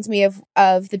reminds me of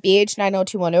the BH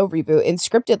 90210 reboot in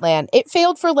Scripted Land. It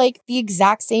failed for like the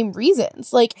exact same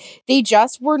reasons. Like, they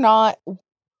just were not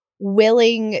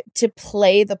willing to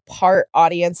play the part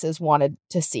audiences wanted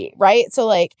to see, right? So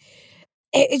like,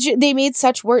 they made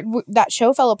such work that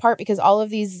show fell apart because all of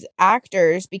these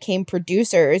actors became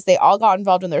producers. They all got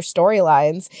involved in their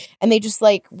storylines, and they just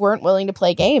like weren't willing to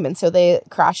play game, and so they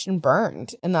crashed and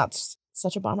burned. And that's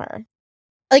such a bummer.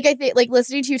 Like, I think, like,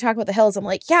 listening to you talk about The Hills, I'm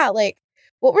like, yeah, like,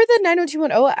 what were the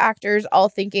 90210 actors all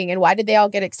thinking, and why did they all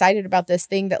get excited about this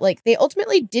thing that like they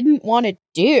ultimately didn't want to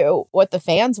do what the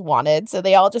fans wanted? So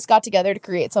they all just got together to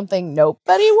create something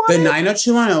nobody wanted.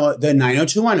 The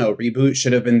 90210 reboot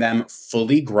should have been them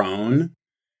fully grown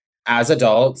as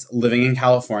adults living in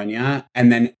California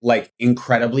and then like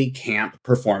incredibly camp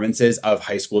performances of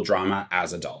high school drama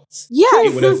as adults. Yeah.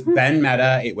 It would have been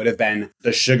meta. It would have been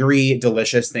the sugary,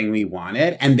 delicious thing we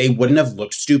wanted. And they wouldn't have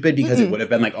looked stupid because it would have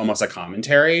been like almost a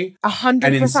commentary. 100%.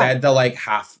 And instead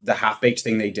the half-baked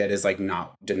thing they did is like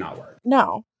did not work.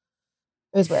 No.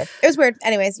 It was weird. It was weird.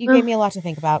 Anyways, you gave me a lot to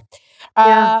think about.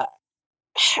 Yeah.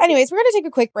 Anyways, we're going to take a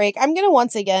quick break. I'm going to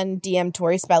once again DM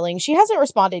Tori Spelling. She hasn't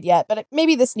responded yet, but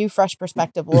maybe this new fresh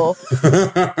perspective will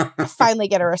finally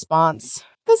get a response.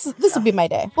 This will be my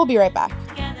day. We'll be right back.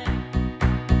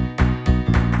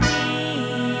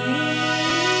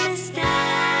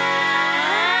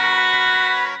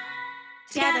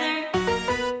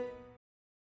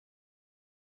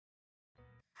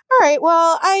 All right.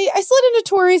 Well, I slid into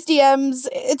Tori's DMs.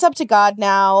 It's up to God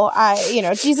now.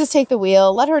 Jesus, take the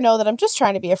wheel. Let her know that I'm just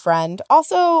trying to be a friend.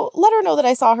 Also, let her know that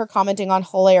I saw her commenting on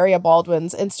Hilaria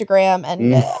Baldwin's Instagram.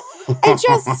 And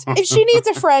if she needs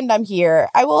a friend, I'm here.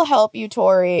 I will help you,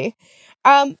 Tori.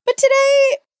 But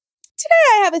today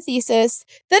I have a thesis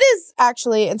that is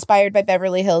actually inspired by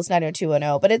Beverly Hills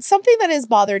 90210, but it's something that has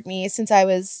bothered me since I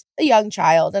was a young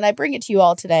child. And I bring it to you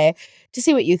all today to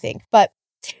see what you think. But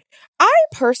I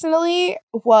personally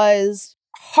was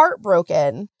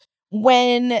heartbroken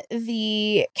when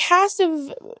the cast of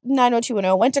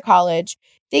 90210 went to college.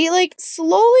 They like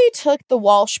slowly took the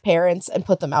Walsh parents and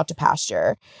put them out to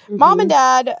pasture. Mm-hmm. Mom and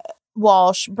Dad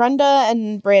Walsh, Brenda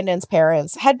and Brandon's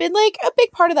parents, had been like a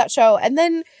big part of that show. And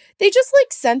then they just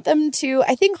like sent them to,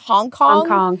 I think, Hong Kong.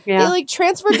 Hong Kong, yeah. They like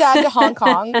transferred Dad to Hong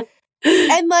Kong.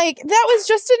 And like that was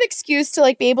just an excuse to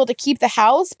like be able to keep the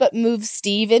house but move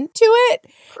Steve into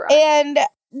it. Right. And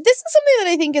this is something that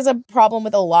I think is a problem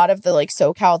with a lot of the like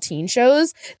SoCal teen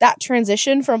shows, that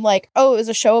transition from like, oh, it was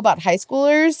a show about high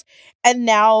schoolers and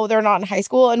now they're not in high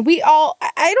school. And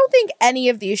I don't think any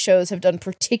of these shows have done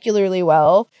particularly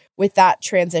well with that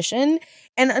transition.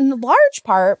 And in large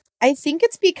part, I think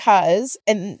it's because,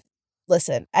 and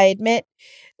listen, I admit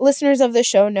listeners of the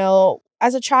show know,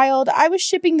 as a child, I was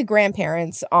shipping the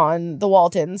grandparents on the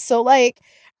Waltons. So, like,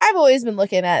 I've always been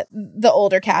looking at the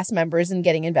older cast members and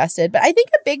getting invested. But I think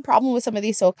a big problem with some of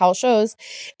these SoCal shows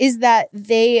is that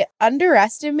they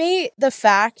underestimate the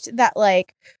fact that,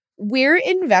 like, we're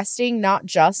investing not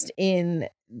just in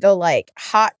the, like,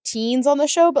 hot teens on the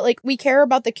show, but, like, we care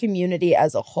about the community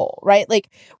as a whole, right? Like,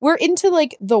 we're into,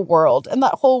 like, the world. And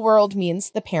that whole world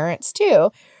means the parents,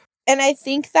 too. And I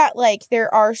think that, like,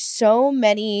 there are so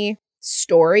many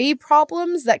story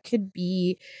problems that could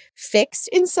be fixed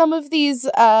in some of these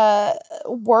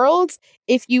worlds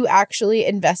if you actually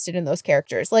invested in those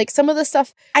characters. Like some of the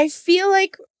stuff, I feel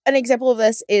like an example of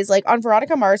this is like on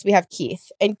Veronica Mars, we have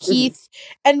Keith, and Keith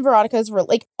and Veronica's were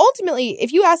like, ultimately,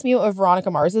 if you ask me what Veronica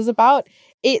Mars is about,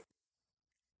 it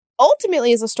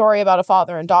ultimately is a story about a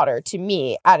father and daughter to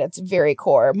me at its very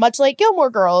core, much like Gilmore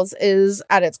Girls is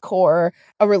at its core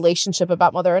a relationship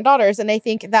about mother and daughters. And I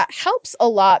think that helps a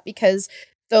lot because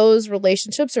those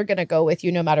relationships are going to go with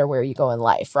you no matter where you go in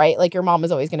life, right? Like your mom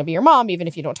is always going to be your mom, even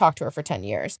if you don't talk to her for 10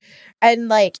 years. And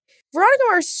like Veronica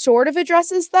Mars sort of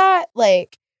addresses that,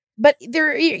 like, but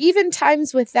there are even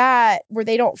times with that where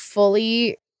they don't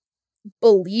fully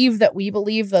believe that we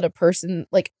believe that a person,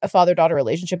 like a father-daughter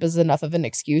relationship, is enough of an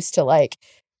excuse to like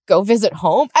go visit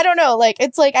home. I don't know. Like,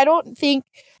 it's like,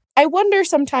 I wonder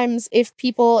sometimes if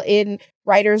people in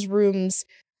writers' rooms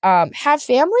have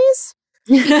families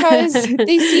because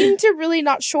they seem to really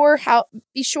not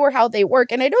be sure how they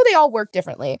work. And I know they all work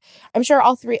differently. I'm sure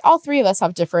all three of us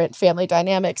have different family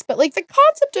dynamics, but like the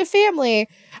concept of family,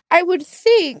 I would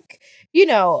think, you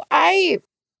know, I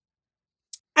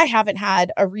haven't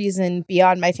had a reason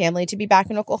beyond my family to be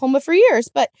back in Oklahoma for years,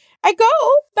 but I go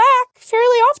back fairly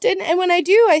often. And when I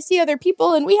do, I see other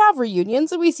people and we have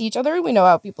reunions and we see each other and we know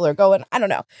how people are going. I don't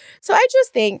know. So I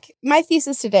just think my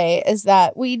thesis today is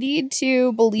that we need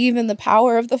to believe in the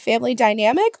power of the family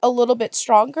dynamic a little bit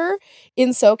stronger in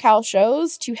SoCal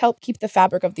shows to help keep the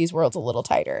fabric of these worlds a little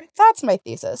tighter. That's my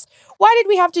thesis. Why did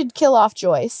we have to kill off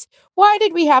Joyce? Why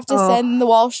did we have to send the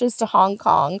Walshes to Hong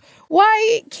Kong?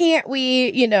 Why can't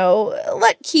we, you know,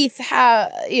 let Keith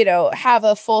have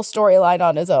a full storyline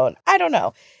on his own? I don't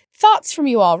know. Thoughts from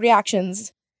you all,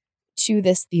 reactions to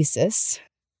this thesis?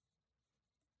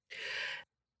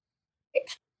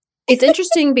 It's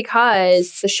interesting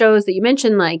because the shows that you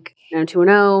mentioned, like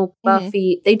 90210,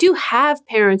 Buffy, they do have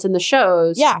parents in the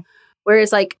shows. Yeah.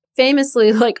 Whereas, like,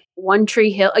 famously, like One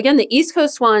Tree Hill, again, the East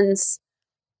Coast ones,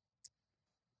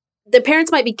 the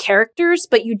parents might be characters,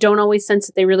 but you don't always sense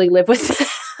that they really live with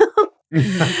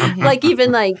them. Like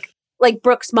even like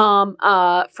Brooke's mom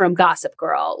from Gossip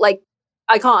Girl. Like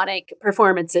iconic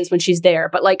performances when she's there.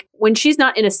 But like when she's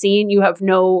not in a scene, you have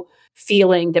no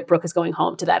feeling that Brooke is going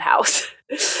home to that house.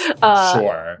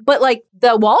 Sure. But like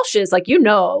the Walshes, like,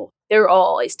 they're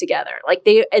always together. Like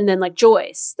and then like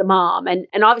Joyce, the mom, and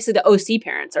obviously the OC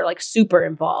parents are like super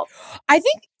involved. I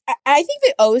think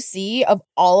the OC of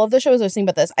all of the shows I've seen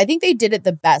about this, I think they did it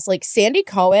the best. Like Sandy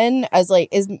Cohen as like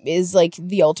is like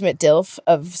the ultimate DILF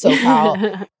of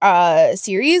SoCal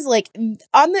series. Like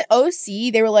on the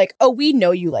OC, they were like, oh, we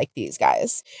know you like these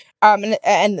guys.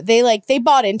 And they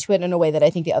bought into it in a way that I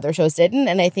think the other shows didn't.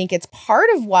 And I think it's part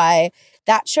of why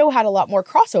that show had a lot more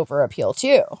crossover appeal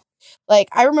too. Like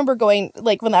I remember going,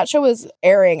 like when that show was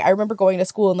airing, I remember going to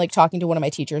school and like talking to one of my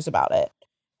teachers about it.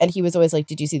 And he was always like,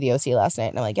 did you see the OC last night?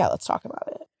 And I'm like, yeah, let's talk about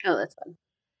it. Oh, that's fun.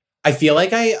 I feel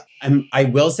like I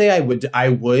will say I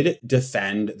would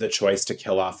defend the choice to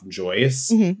kill off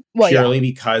Joyce purely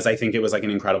because I think it was like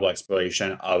an incredible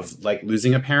exploration of like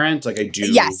losing a parent. Like I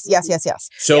do. Yes.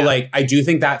 So like I do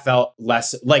think that felt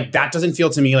less like that doesn't feel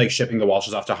to me like shipping the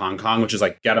Walshes off to Hong Kong, which is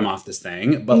like get them off this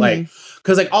thing. But like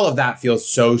because like all of that feels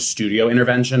so studio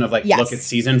intervention of like look at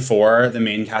season 4, the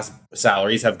main cast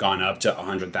salaries have gone up to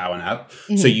 100,000 up.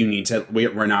 So you need to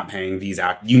we're not paying these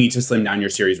you need to slim down your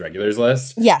series regulars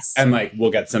list. Yes. And like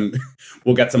we'll get some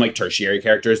like tertiary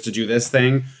characters to do this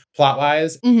thing plot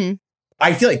wise.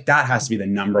 I feel like that has to be the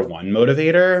number one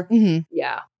motivator.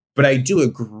 Yeah. But I do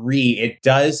agree it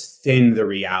does thin the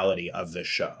reality of the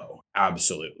show.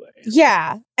 Absolutely.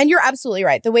 Yeah. And you're absolutely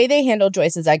right. The way they handled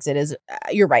Joyce's exit is,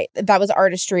 you're right. That was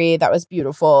artistry. That was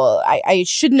beautiful. I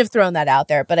shouldn't have thrown that out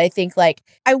there. But I think like,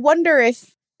 I wonder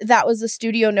if that was a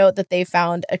studio note that they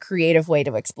found a creative way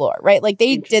to explore, right? Like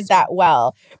they did that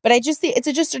well. But I just think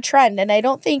it's just a trend. And I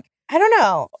don't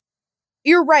know.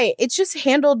 You're right. It's just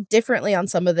handled differently on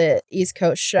some of the East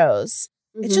Coast shows.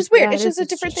 It's just weird. It's just a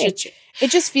different thing.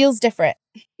 It just feels different.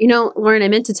 You know, Lauren, I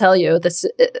meant to tell you this.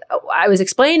 I was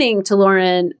explaining to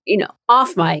Lauren,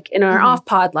 off mic in our off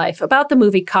pod life about the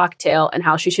movie Cocktail and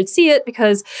how she should see it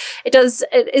because it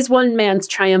is one man's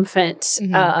triumphant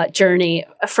journey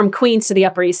from Queens to the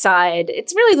Upper East Side.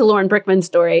 It's really the Lauren Brickman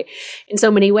story in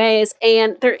so many ways.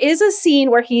 And there is a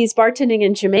scene where he's bartending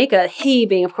in Jamaica, he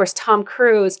being, of course, Tom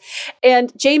Cruise.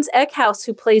 And James Eckhouse,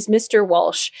 who plays Mr.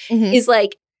 Walsh, is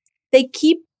like, they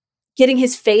keep getting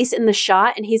his face in the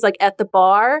shot and he's like at the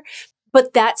bar,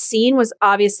 but that scene was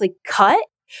obviously cut.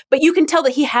 But you can tell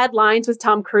that he had lines with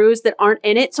Tom Cruise that aren't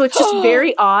in it. So it's just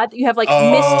very odd that you have like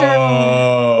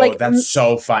Mr. Like that's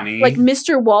so funny. Like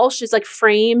Mr. Walsh is like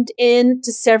framed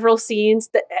into several scenes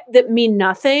that mean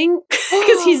nothing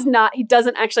because he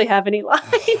doesn't actually have any lines.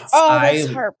 Oh, that's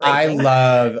heartbreaking. I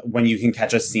love when you can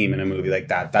catch a seam in a movie like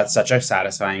that. That's such a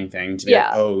satisfying thing to be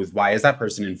like, oh, why is that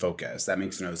person in focus? That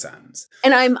makes no sense.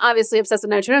 And I'm obviously obsessed with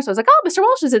Night Trainer, so I was like, oh, Mr.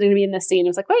 Walsh is going to be in this scene. I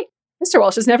was like, wait. Mr.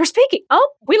 Walsh is never speaking. Oh,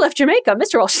 we left Jamaica.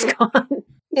 Mr. Walsh is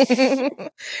gone.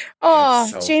 Oh,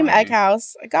 so James funny.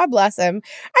 Eckhouse. God bless him.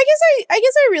 I guess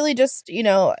I really just,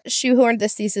 shoehorned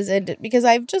this thesis in because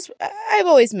I've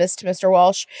always missed Mr.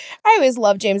 Walsh. I always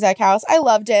loved James Eckhouse. I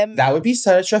loved him. That would be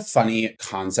such a funny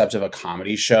concept of a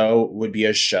comedy show, would be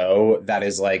a show that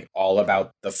is like all about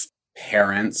the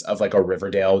parents of like a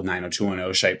Riverdale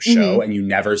 90210 type show and you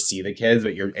never see the kids,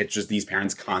 but it's just these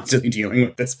parents constantly dealing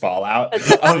with this fallout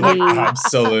of like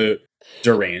absolute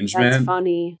derangement. That's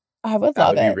funny. I would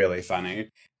love it. That would be really funny.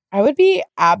 I would be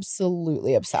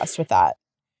absolutely obsessed with that.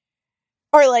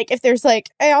 Or like if there's like,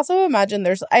 I like to imagine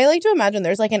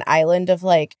there's like an island of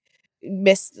like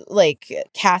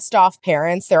cast off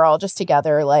parents. They're all just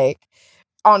together like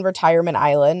on Retirement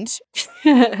Island.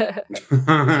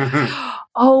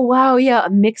 Oh, wow. Yeah. A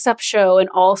mix-up show and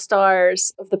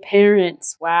all-stars of the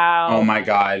parents. Wow. Oh, my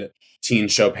God. Teen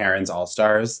show parents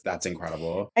all-stars. That's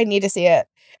incredible. I need to see it.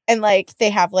 And like they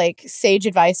have like sage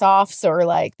advice offs or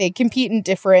like they compete in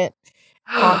different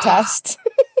contests.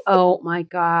 Oh, my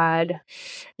God.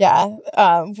 Yeah.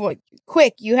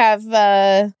 Quick, you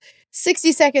have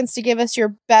 60 seconds to give us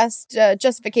your best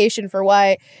justification for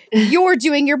why you're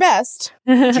doing your best.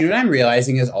 Do you know what I'm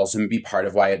realizing is also maybe part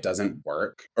of why it doesn't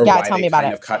work? Or Yeah, why tell they me about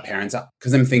kind it. of cut parents out?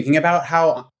 Because I'm thinking about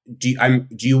how, do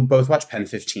you both watch Pen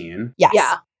 15? Yes.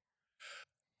 Yeah.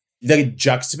 The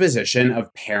juxtaposition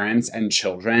of parents and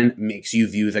children makes you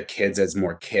view the kids as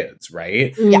more kids,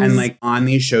 right? Yes. And like on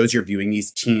these shows, you're viewing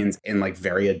these teens in like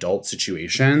very adult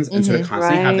situations. And so to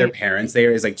constantly have their parents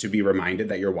there is like to be reminded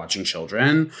that you're watching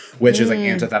children, which is like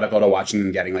antithetical to watching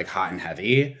them getting like hot and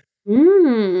heavy. Wow.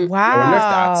 I wonder if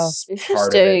that's part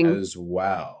of it Interesting. as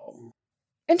well.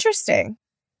 Interesting.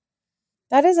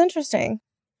 That is interesting.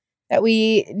 That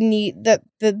we need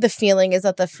the feeling is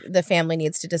that the family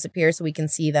needs to disappear so we can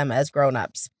see them as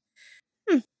grown-ups.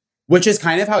 Which is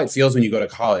kind of how it feels when you go to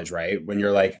college, right? When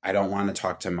you're like, I don't want to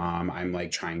talk to mom. I'm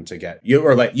like trying to get you,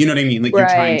 or like, you know what I mean? Like you're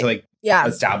trying to like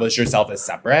establish yourself as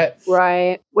separate.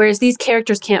 Right. Whereas these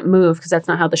characters can't move because that's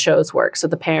not how the shows work. So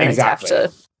the parents have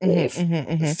to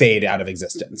fade out of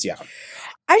existence. Yeah.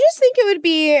 I just think it would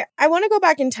be, I want to go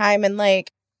back in time and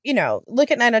like, you know,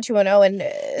 look at 90210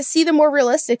 and see the more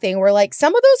realistic thing where like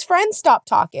some of those friends stop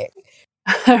talking.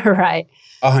 Right.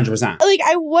 100%. Like,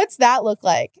 what's that look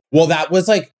like? Well, that was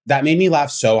like, that made me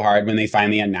laugh so hard when they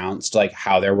finally announced like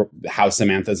how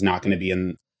Samantha's not going to be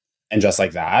in Just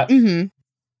Like That. Mm-hmm.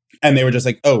 And they were just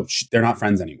like, oh, they're not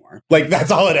friends anymore. Like, that's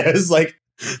all it is. Like,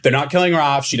 they're not killing her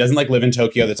off. She doesn't like live in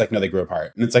Tokyo. That's like, no, they grew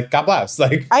apart. And it's like, God bless.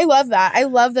 Like, I love that. I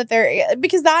love that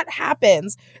because that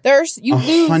happens. You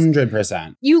lose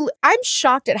 100%. I'm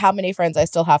shocked at how many friends I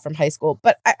still have from high school.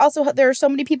 But I also, there are so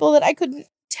many people that I couldn't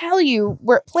tell you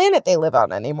what planet they live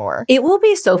on anymore. It will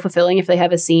be so fulfilling if they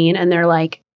have a scene and they're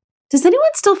like, does anyone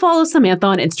still follow Samantha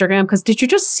on Instagram? Because did you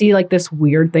just see like this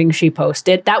weird thing she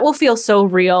posted? That will feel so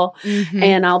real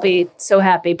and I'll be so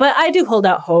happy. But I do hold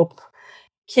out hope.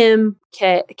 Kim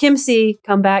C,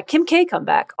 come back. Kim K, come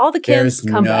back. All the Kims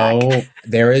come back.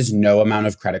 There is no amount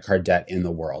of credit card debt in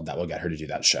the world that will get her to do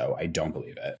that show. I don't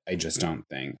believe it. I just don't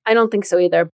think. I don't think so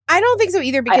either. I don't think so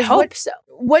either because I hope so.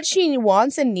 What she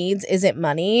wants and needs isn't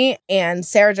money. And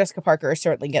Sarah Jessica Parker is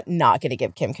certainly not going to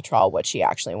give Kim Cattrall what she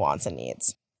actually wants and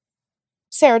needs.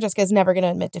 Sarah Jessica is never going to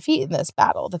admit defeat in this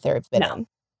battle that they've been in.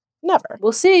 Never.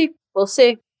 We'll see.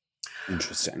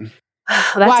 Interesting.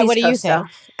 Why? What do you think?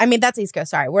 I mean, that's East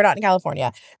Coast. Sorry, we're not in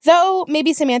California. Though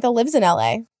maybe Samantha lives in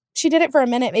LA. She did it for a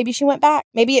minute. Maybe she went back.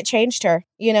 Maybe it changed her.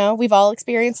 You know, we've all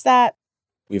experienced that.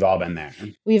 We've all been there.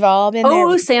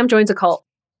 Oh, Sam joins a cult.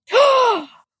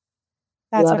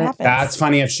 That's what happens. That's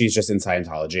funny if she's just in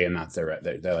Scientology and that's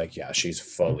they're like, yeah, she's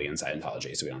fully in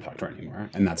Scientology, so we don't talk to her anymore.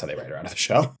 And that's how they write her out of the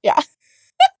show. Yeah.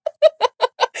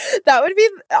 That would be,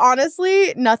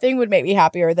 honestly, nothing would make me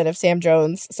happier than if Sam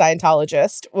Jones,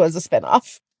 Scientologist, was a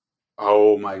spinoff.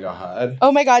 Oh my God.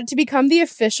 Oh my God. To become the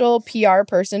official PR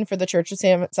person for the Church of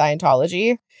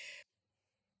Scientology.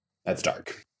 That's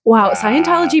dark. Wow.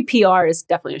 Scientology PR is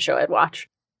definitely a show I'd watch.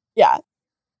 Yeah.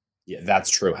 Yeah, that's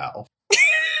true hell.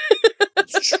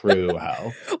 It's true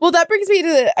hell. Well, that brings me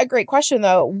to a great question,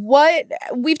 though. What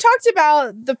we've talked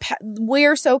about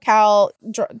where SoCal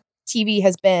TV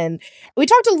has been. We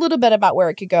talked a little bit about where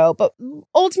it could go, but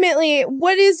ultimately,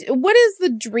 what is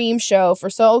the dream show for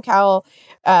SoCal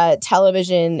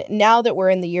television now that we're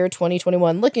in the year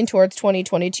 2021, looking towards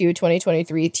 2022,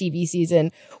 2023 TV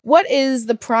season? What is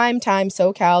the primetime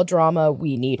SoCal drama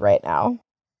we need right now?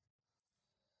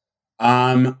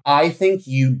 I think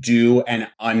you do an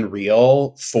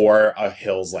Unreal for a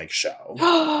Hills-like show.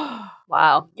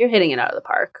 Wow, you're hitting it out of the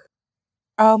park.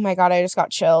 Oh my God, I just got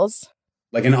chills.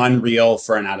 Like an Unreal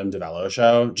for an Adam DeVello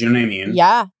show. Do you know what I mean?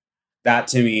 Yeah. That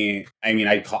to me, I mean,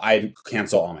 I'd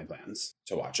cancel all my plans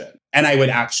to watch it. And I would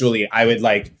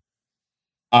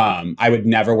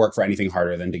never work for anything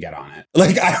harder than to get on it.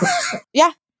 Like,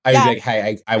 yeah. I would be like,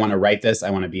 hey, I want to write this. I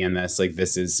want to be in this. Like,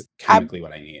 this is chemically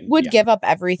what I need. Would give up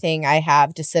everything I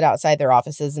have to sit outside their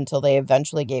offices until they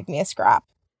eventually gave me a scrap.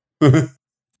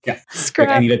 Yeah.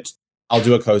 Scrap. Like, I'll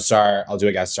do a co-star. I'll do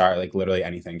a guest star. Like, literally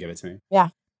anything. Give it to me. Yeah.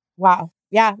 Wow.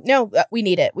 Yeah. No, we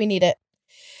need it. We need it.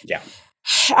 Yeah.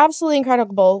 Absolutely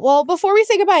incredible. Well, before we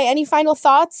say goodbye, any final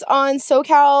thoughts on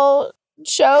SoCal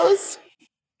shows?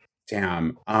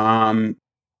 Damn.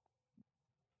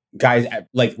 Guys,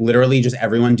 like literally just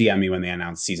everyone DM me when they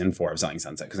announce season 4 of Selling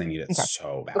Sunset because I need it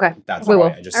so bad. Okay. That's we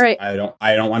why will. All right.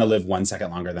 I don't want to live 1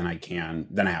 second longer than I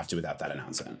have to without that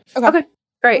announcement. Okay.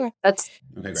 Great. Okay. That's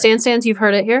great. Stands, you've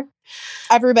heard it here.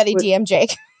 Everybody DM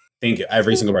Jake. Thank you.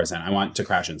 Every single person. I want to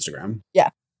crash Instagram. Yeah.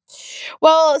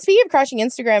 Well, speaking of crashing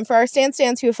Instagram, for our stands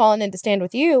who have fallen in to stand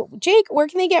with you, Jake, where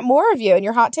can they get more of you and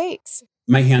your hot takes?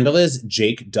 My handle is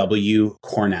Jake W.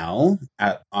 Cornell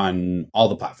on all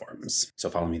the platforms. So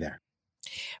follow me there.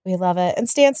 We love it. And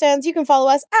stands, you can follow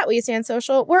us at We Stand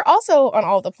Social. We're also on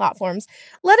all the platforms.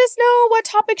 Let us know what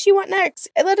topics you want next.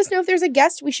 And let us know if there's a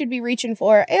guest we should be reaching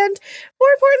for. And more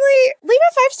importantly, leave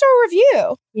a 5-star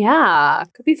review. Yeah.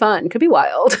 Could be fun. Could be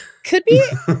wild. Could be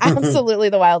absolutely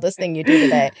the wildest thing you do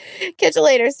today. Catch you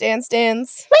later, stands.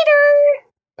 Later.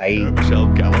 Bye. Michelle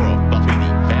Gellar, Buffy the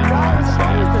Vampire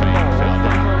Slayer.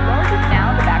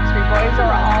 Now the Backstreet Boys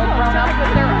are all grown up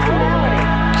with their own reality.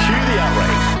 Cue the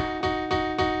outrage.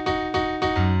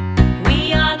 We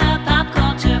are the pop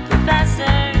culture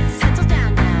professors. Settle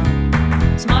down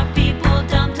now. Smart people,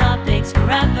 dumb topics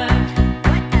forever.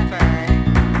 Whatever.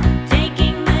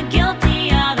 Taking the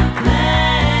guilty out of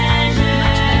pleasure.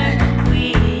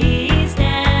 We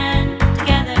stand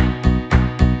together.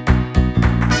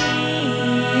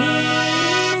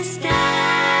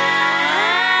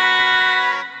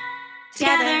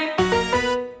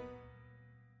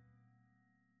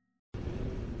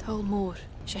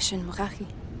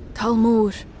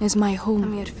 Talmor is my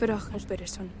home.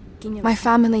 My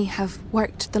family have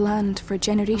worked the land for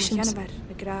generations.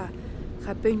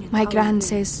 My gran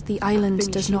says the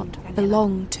island does not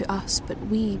belong to us, but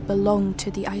we belong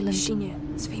to the island.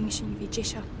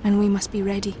 And we must be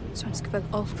ready,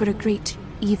 for a great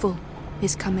evil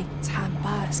is coming.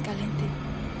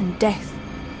 And death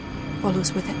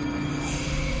follows with it.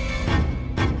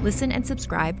 Listen and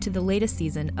subscribe to the latest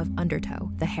season of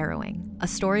Undertow, The Harrowing, a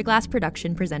Storyglass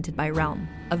production presented by Realm,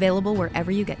 available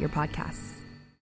wherever you get your podcasts.